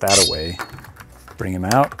 Let's put that away. Bring him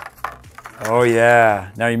out. Oh yeah.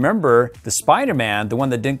 Now remember, the Spider-Man, the one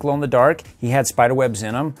that didn't glow in the dark, he had spider webs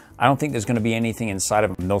in him. I don't think there's gonna be anything inside of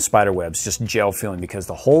him. No spider webs, just gel filling, because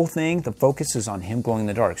the whole thing, the focus is on him glowing in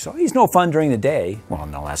the dark. So he's no fun during the day. Well,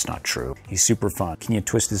 no, that's not true. He's super fun. Can you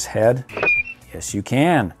twist his head? Yes, you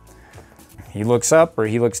can. He looks up or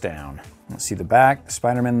he looks down. Let's see the back,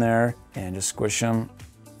 Spider-Man there, and just squish him.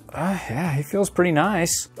 Yeah, he feels pretty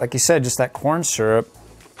nice. Like you said, just that corn syrup.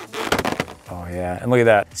 Oh yeah, and look at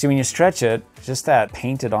that. See, when you stretch it, just that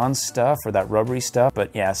painted on stuff or that rubbery stuff, but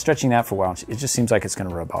yeah, stretching that for a while, it just seems like it's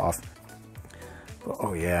gonna rub off.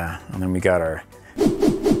 Oh yeah, and then we got our,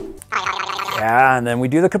 yeah, and then we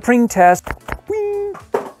do the Capring test. Whee!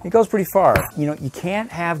 He goes pretty far. You know, you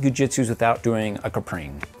can't have Goo-Jitsus without doing a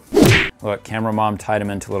capring. Look, camera mom tied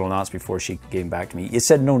him into little knots before she gave him back to me. It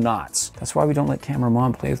said no knots. That's why we don't let camera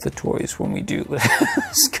mom play with the toys when we do this.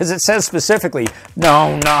 Because it says specifically,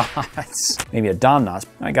 no knots. Maybe a Don knots.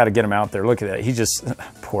 I got to get him out there. Look at that. He just,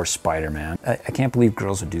 poor Spider-Man. I can't believe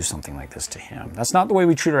girls would do something like this to him. That's not the way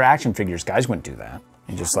we treat our action figures. Guys wouldn't do that.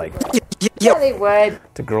 And just like, Yeah, they would.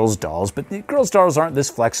 To girls' dolls. But the girls' dolls aren't this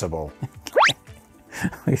flexible.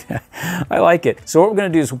 I like it. So what we're gonna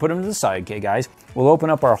do is we'll put him to the side, okay guys? We'll open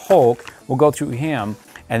up our Hulk, we'll go through him,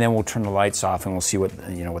 and then we'll turn the lights off and we'll see what,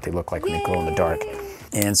 you know, what they look like when they glow in the dark.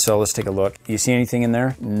 And so let's take a look. You see anything in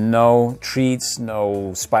there? No treats,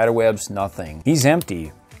 no spider webs, nothing. He's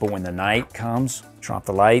empty, but when the night comes, turn off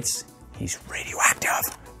the lights, he's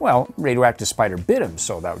radioactive. Well, radioactive spider bit him,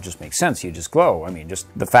 so that would just make sense. He'd just glow. I mean, just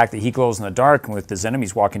the fact that he glows in the dark and with his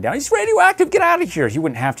enemies walking down, he's radioactive, get out of here. He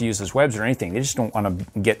wouldn't have to use his webs or anything. They just don't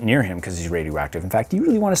want to get near him because he's radioactive. In fact, do you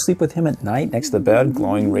really want to sleep with him at night next to the bed,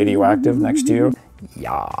 glowing radioactive next to you?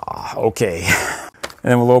 Yeah, okay. And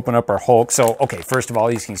then we'll open up our Hulk. So, okay, first of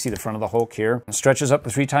all, you can see the front of the Hulk here. It stretches up to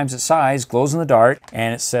 3 times its size, glows in the dark,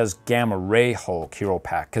 and it says Gama Ray Hulk Hero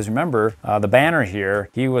Pack. Because remember, the Banner here,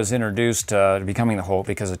 he was introduced to becoming the Hulk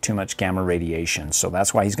because of too much gamma radiation. So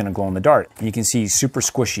that's why he's gonna glow in the dark. And you can see he's super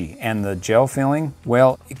squishy. And the gel filling,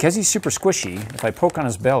 well, because he's super squishy, if I poke on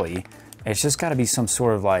his belly, it's just gotta be some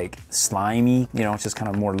sort of like slimy, you know, it's just kind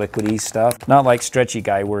of more liquidy stuff. Not like Stretchy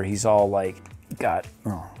Guy where he's all like, got,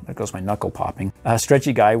 oh, there goes my knuckle popping.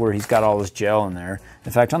 Stretchy Guy where he's got all this gel in there.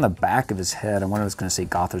 In fact, on the back of his head, I wonder if it's gonna say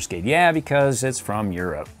Gothersgate. Yeah, because it's from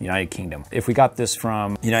Europe, United Kingdom. If we got this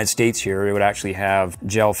from United States here, it would actually have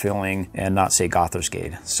gel filling and not say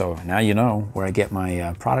Gothersgate. So now you know where I get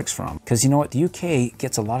my products from. Because you know what, the UK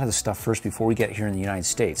gets a lot of the stuff first before we get here in the United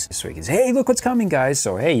States. So he goes, hey, look what's coming, guys.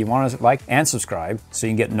 So hey, you wanna like and subscribe so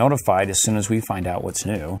you can get notified as soon as we find out what's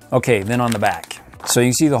new. Okay, then on the back. So you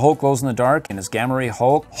can see the Hulk glows in the dark and his Gama Ray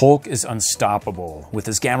Hulk. Hulk is unstoppable. With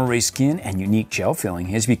his Gama Ray skin and unique gel filling,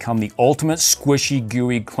 he has become the ultimate squishy,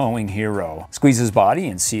 gooey, glowing hero. Squeeze his body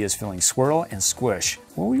and see his filling swirl and squish.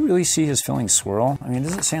 Will we really see his filling swirl? I mean,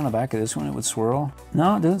 does it say on the back of this one it would swirl?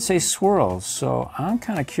 No, it doesn't say swirl. So I'm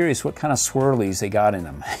kind of curious what kind of swirlies they got in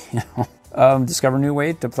them. You know? Discover a new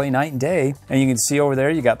way to play night and day. And you can see over there,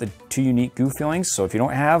 you got the 2 unique goo fillings. So if you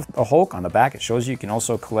don't have a Hulk on the back, it shows you can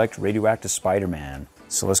also collect Radioactive Spider-Man.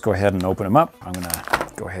 So let's go ahead and open them up. I'm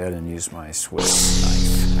gonna go ahead and use my Swiss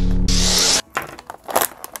knife.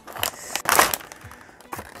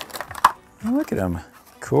 Oh, look at him.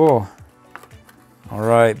 Cool. All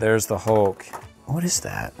right, there's the Hulk. What is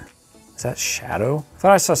that? Is that shadow? I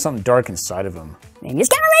thought I saw something dark inside of him. And use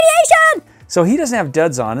gamma radiation! So he doesn't have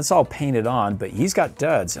duds on, it's all painted on, but he's got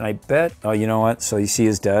duds. And I bet, oh, you know what? So you see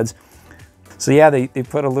his duds. So yeah, they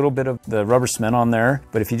put a little bit of the rubber cement on there,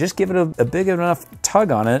 but if you just give it a big enough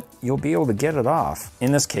tug on it, you'll be able to get it off.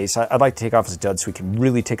 In this case, I'd like to take off his duds so we can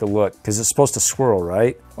really take a look, because it's supposed to swirl,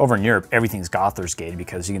 right? Over in Europe, everything's Gothersgate,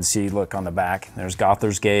 because you can see, look on the back, there's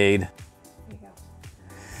Gothersgate.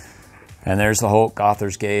 And there's the Hulk,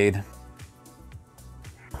 Gothersgate.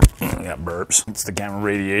 I got burps. It's the gamma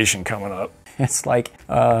radiation coming up. It's like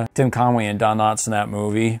Tim Conway and Don Knotts in that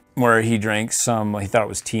movie where he drank some, he thought it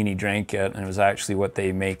was tea and he drank it, and it was actually what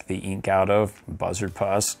they make the ink out of, buzzard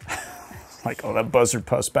pus. Like, oh, that buzzard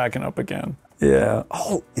pus backing up again. Yeah.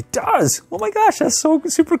 Oh, it does. Oh my gosh, that's so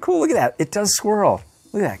super cool. Look at that. It does swirl.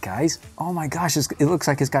 Look at that, guys. Oh my gosh, it looks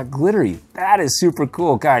like it's got glittery. That is super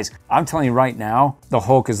cool. Guys, I'm telling you right now, the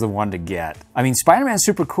Hulk is the one to get. I mean, Spider-Man's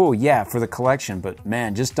super cool, yeah, for the collection, but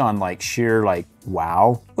man, just on like sheer like,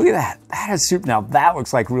 wow. Look at that. That is super. Now that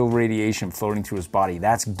looks like real radiation floating through his body.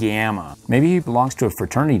 That's gamma. Maybe he belongs to a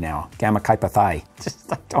fraternity now. Gamma Kappa Phi.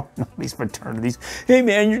 Just, I don't know these fraternities. Hey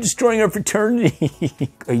man, you're destroying our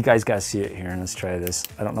fraternity. Oh, you guys gotta see it here. Let's try this.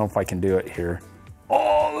 I don't know if I can do it here.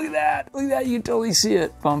 Oh, look at that. Look at that. You can totally see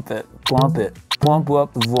it. Pump it. Plump it. Plump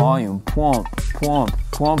up the volume. Plump, plump,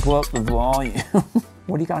 plump up the volume.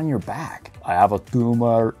 What do you got on your back? I have a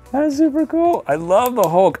tumor. That is super cool. I love the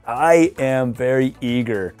Hulk. I am very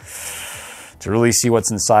eager to really see what's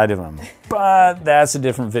inside of him. But that's a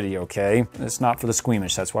different video, okay? It's not for the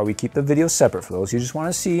squeamish. That's why we keep the videos separate. For those who just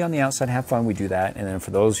want to see on the outside, have fun, we do that. And then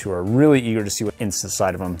for those who are really eager to see what's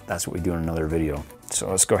inside of him, that's what we do in another video. So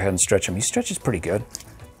let's go ahead and stretch him. He stretches pretty good.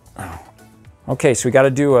 Oh. Okay, so we got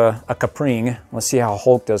to do a capring. Let's see how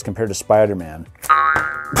Hulk does compared to Spider-Man.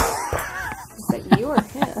 Is that you or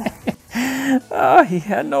him? Oh, he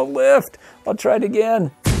had no lift. I'll try it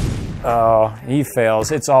again. Oh, he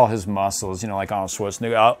fails. It's all his muscles, you know, like Arnold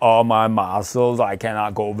Schwarzenegger. All my muscles, I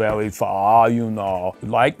cannot go very far, you know.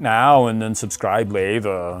 Like now and then subscribe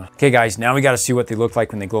later. Okay, guys, now we got to see what they look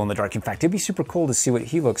like when they glow in the dark. In fact, it'd be super cool to see what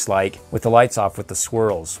he looks like with the lights off with the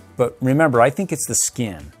swirls. But remember, I think it's the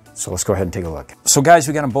skin. So let's go ahead and take a look. So guys,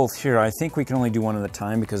 we got them both here. I think we can only do one at a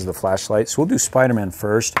time because of the flashlight. So we'll do Spider-Man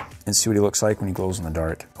first and see what he looks like when he glows in the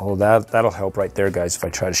dark. Oh, that'll help right there, guys, if I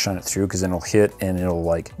try to shine it through, because then it'll hit and it'll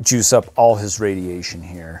like juice up all his radiation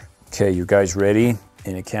here. Okay, you guys ready?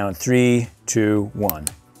 In a count of 3, 2, 1.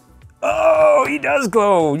 Oh, he does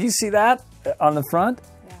glow. You see that on the front?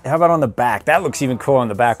 Yeah. How about on the back? That looks even cool on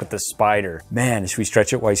the back with the spider. Man, should we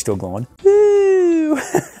stretch it while he's still glowing? Woo!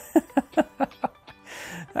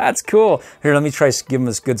 That's cool. Here, let me try to give him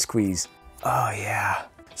this good squeeze. Oh, yeah.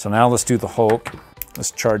 So now let's do the Hulk.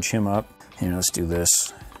 Let's charge him up. Here, let's do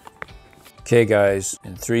this. Okay, guys,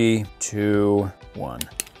 in 3, 2, 1.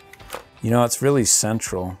 You know, it's really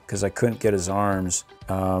central because I couldn't get his arms.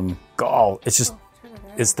 It's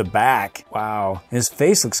the back. Wow. His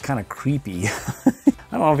face looks kind of creepy.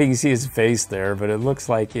 I don't know if you can see his face there, but it looks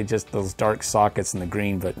like it just those dark sockets in the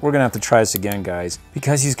green. But we're gonna have to try this again, guys,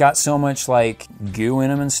 because he's got so much like goo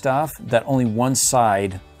in him and stuff that only one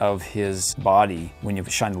side of his body, when you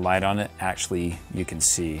shine the light on it, actually you can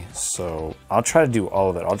see. So I'll try to do all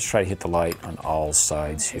of it. I'll just try to hit the light on all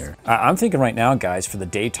sides here. I'm thinking right now, guys, for the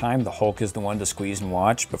daytime, the Hulk is the one to squeeze and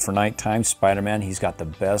watch, but for nighttime, Spider-Man, he's got the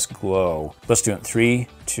best glow. Let's do it in 3,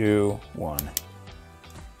 2, 1.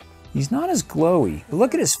 He's not as glowy. But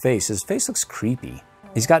look at his face. His face looks creepy.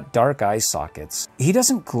 He's got dark eye sockets. He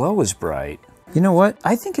doesn't glow as bright. You know what?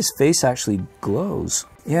 I think his face actually glows.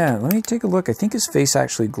 Yeah, let me take a look. I think his face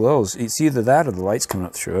actually glows. It's either that or the light's coming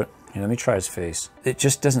up through it. Here, let me try his face. It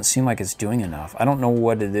just doesn't seem like it's doing enough. I don't know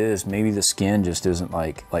what it is. Maybe the skin just isn't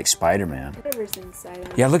like Spider-Man. Whatever's inside of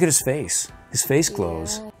it. Yeah, look at his face. His face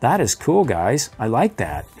glows. Yeah. That is cool, guys. I like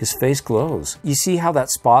that. His face glows. You see how that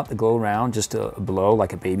spot, the glow around just below,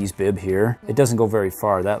 like a baby's bib here? It doesn't go very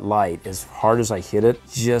far. That light, as hard as I hit it,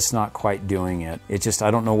 just not quite doing it. It just,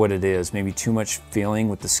 I don't know what it is. Maybe too much feeling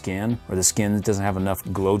with the skin, or the skin doesn't have enough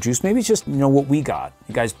glow juice. Maybe it's just, you know, what we got.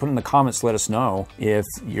 You guys put in the comments, let us know if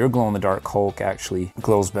your glow-in-the-dark Hulk actually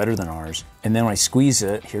glows better than ours. And then when I squeeze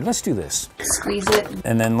it, here, let's do this. Squeeze it.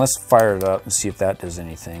 And then let's fire it up and see if that does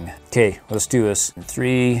anything. Okay, let's do this. In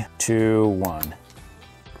 3, 2, 1.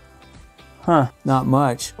 Huh, not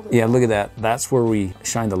much. Yeah, look at that. That's where we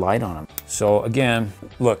shine the light on him. So again,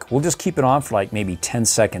 look, we'll just keep it on for like maybe 10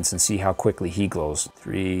 seconds and see how quickly he glows.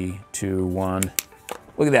 3, 2, 1.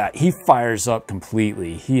 Look at that. He fires up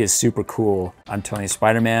completely. He is super cool. I'm telling you,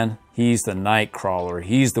 Spider-Man, he's the night crawler.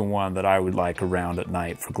 He's the one that I would like around at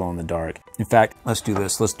night for glow in the dark. In fact, let's do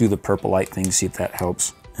this. Let's do the purple light thing, see if that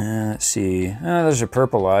helps. Let's see. There's a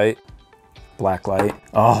purple light. Black light.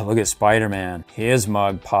 Oh, look at Spider-Man. His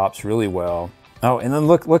mug pops really well. Oh, and then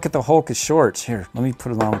look at the Hulk's shorts. Here, let me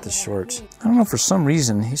put it on with the shorts. I don't know, for some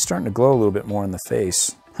reason, he's starting to glow a little bit more in the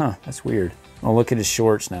face. Huh, that's weird. Oh, look at his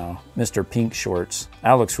shorts now. Mr. Pink shorts.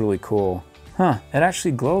 That looks really cool. Huh, it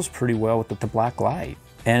actually glows pretty well with the black light.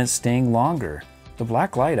 And it's staying longer. The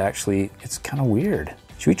black light actually, it's kind of weird.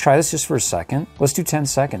 Should we try this just for a second? Let's do 10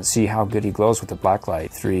 seconds, see how good he glows with the black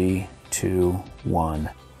light. 3, 2, 1.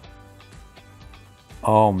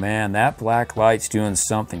 Oh man, that black light's doing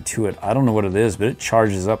something to it. I don't know what it is, but it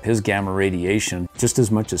charges up his gamma radiation just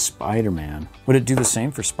as much as Spider-Man. Would it do the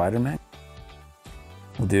same for Spider-Man?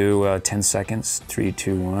 We'll do 10 seconds, 3,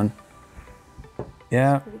 2, 1.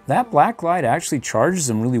 Yeah, that black light actually charges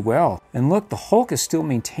him really well. And look, the Hulk is still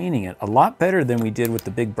maintaining it a lot better than we did with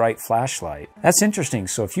the big bright flashlight. That's interesting.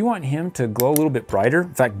 So if you want him to glow a little bit brighter,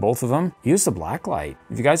 in fact, both of them, use the black light.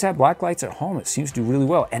 If you guys have black lights at home, it seems to do really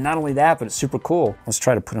well. And not only that, but it's super cool. Let's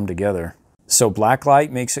try to put them together. So black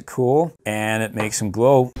light makes it cool and it makes him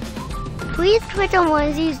glow. Please click on one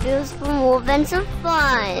of these videos for more events and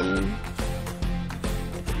fun.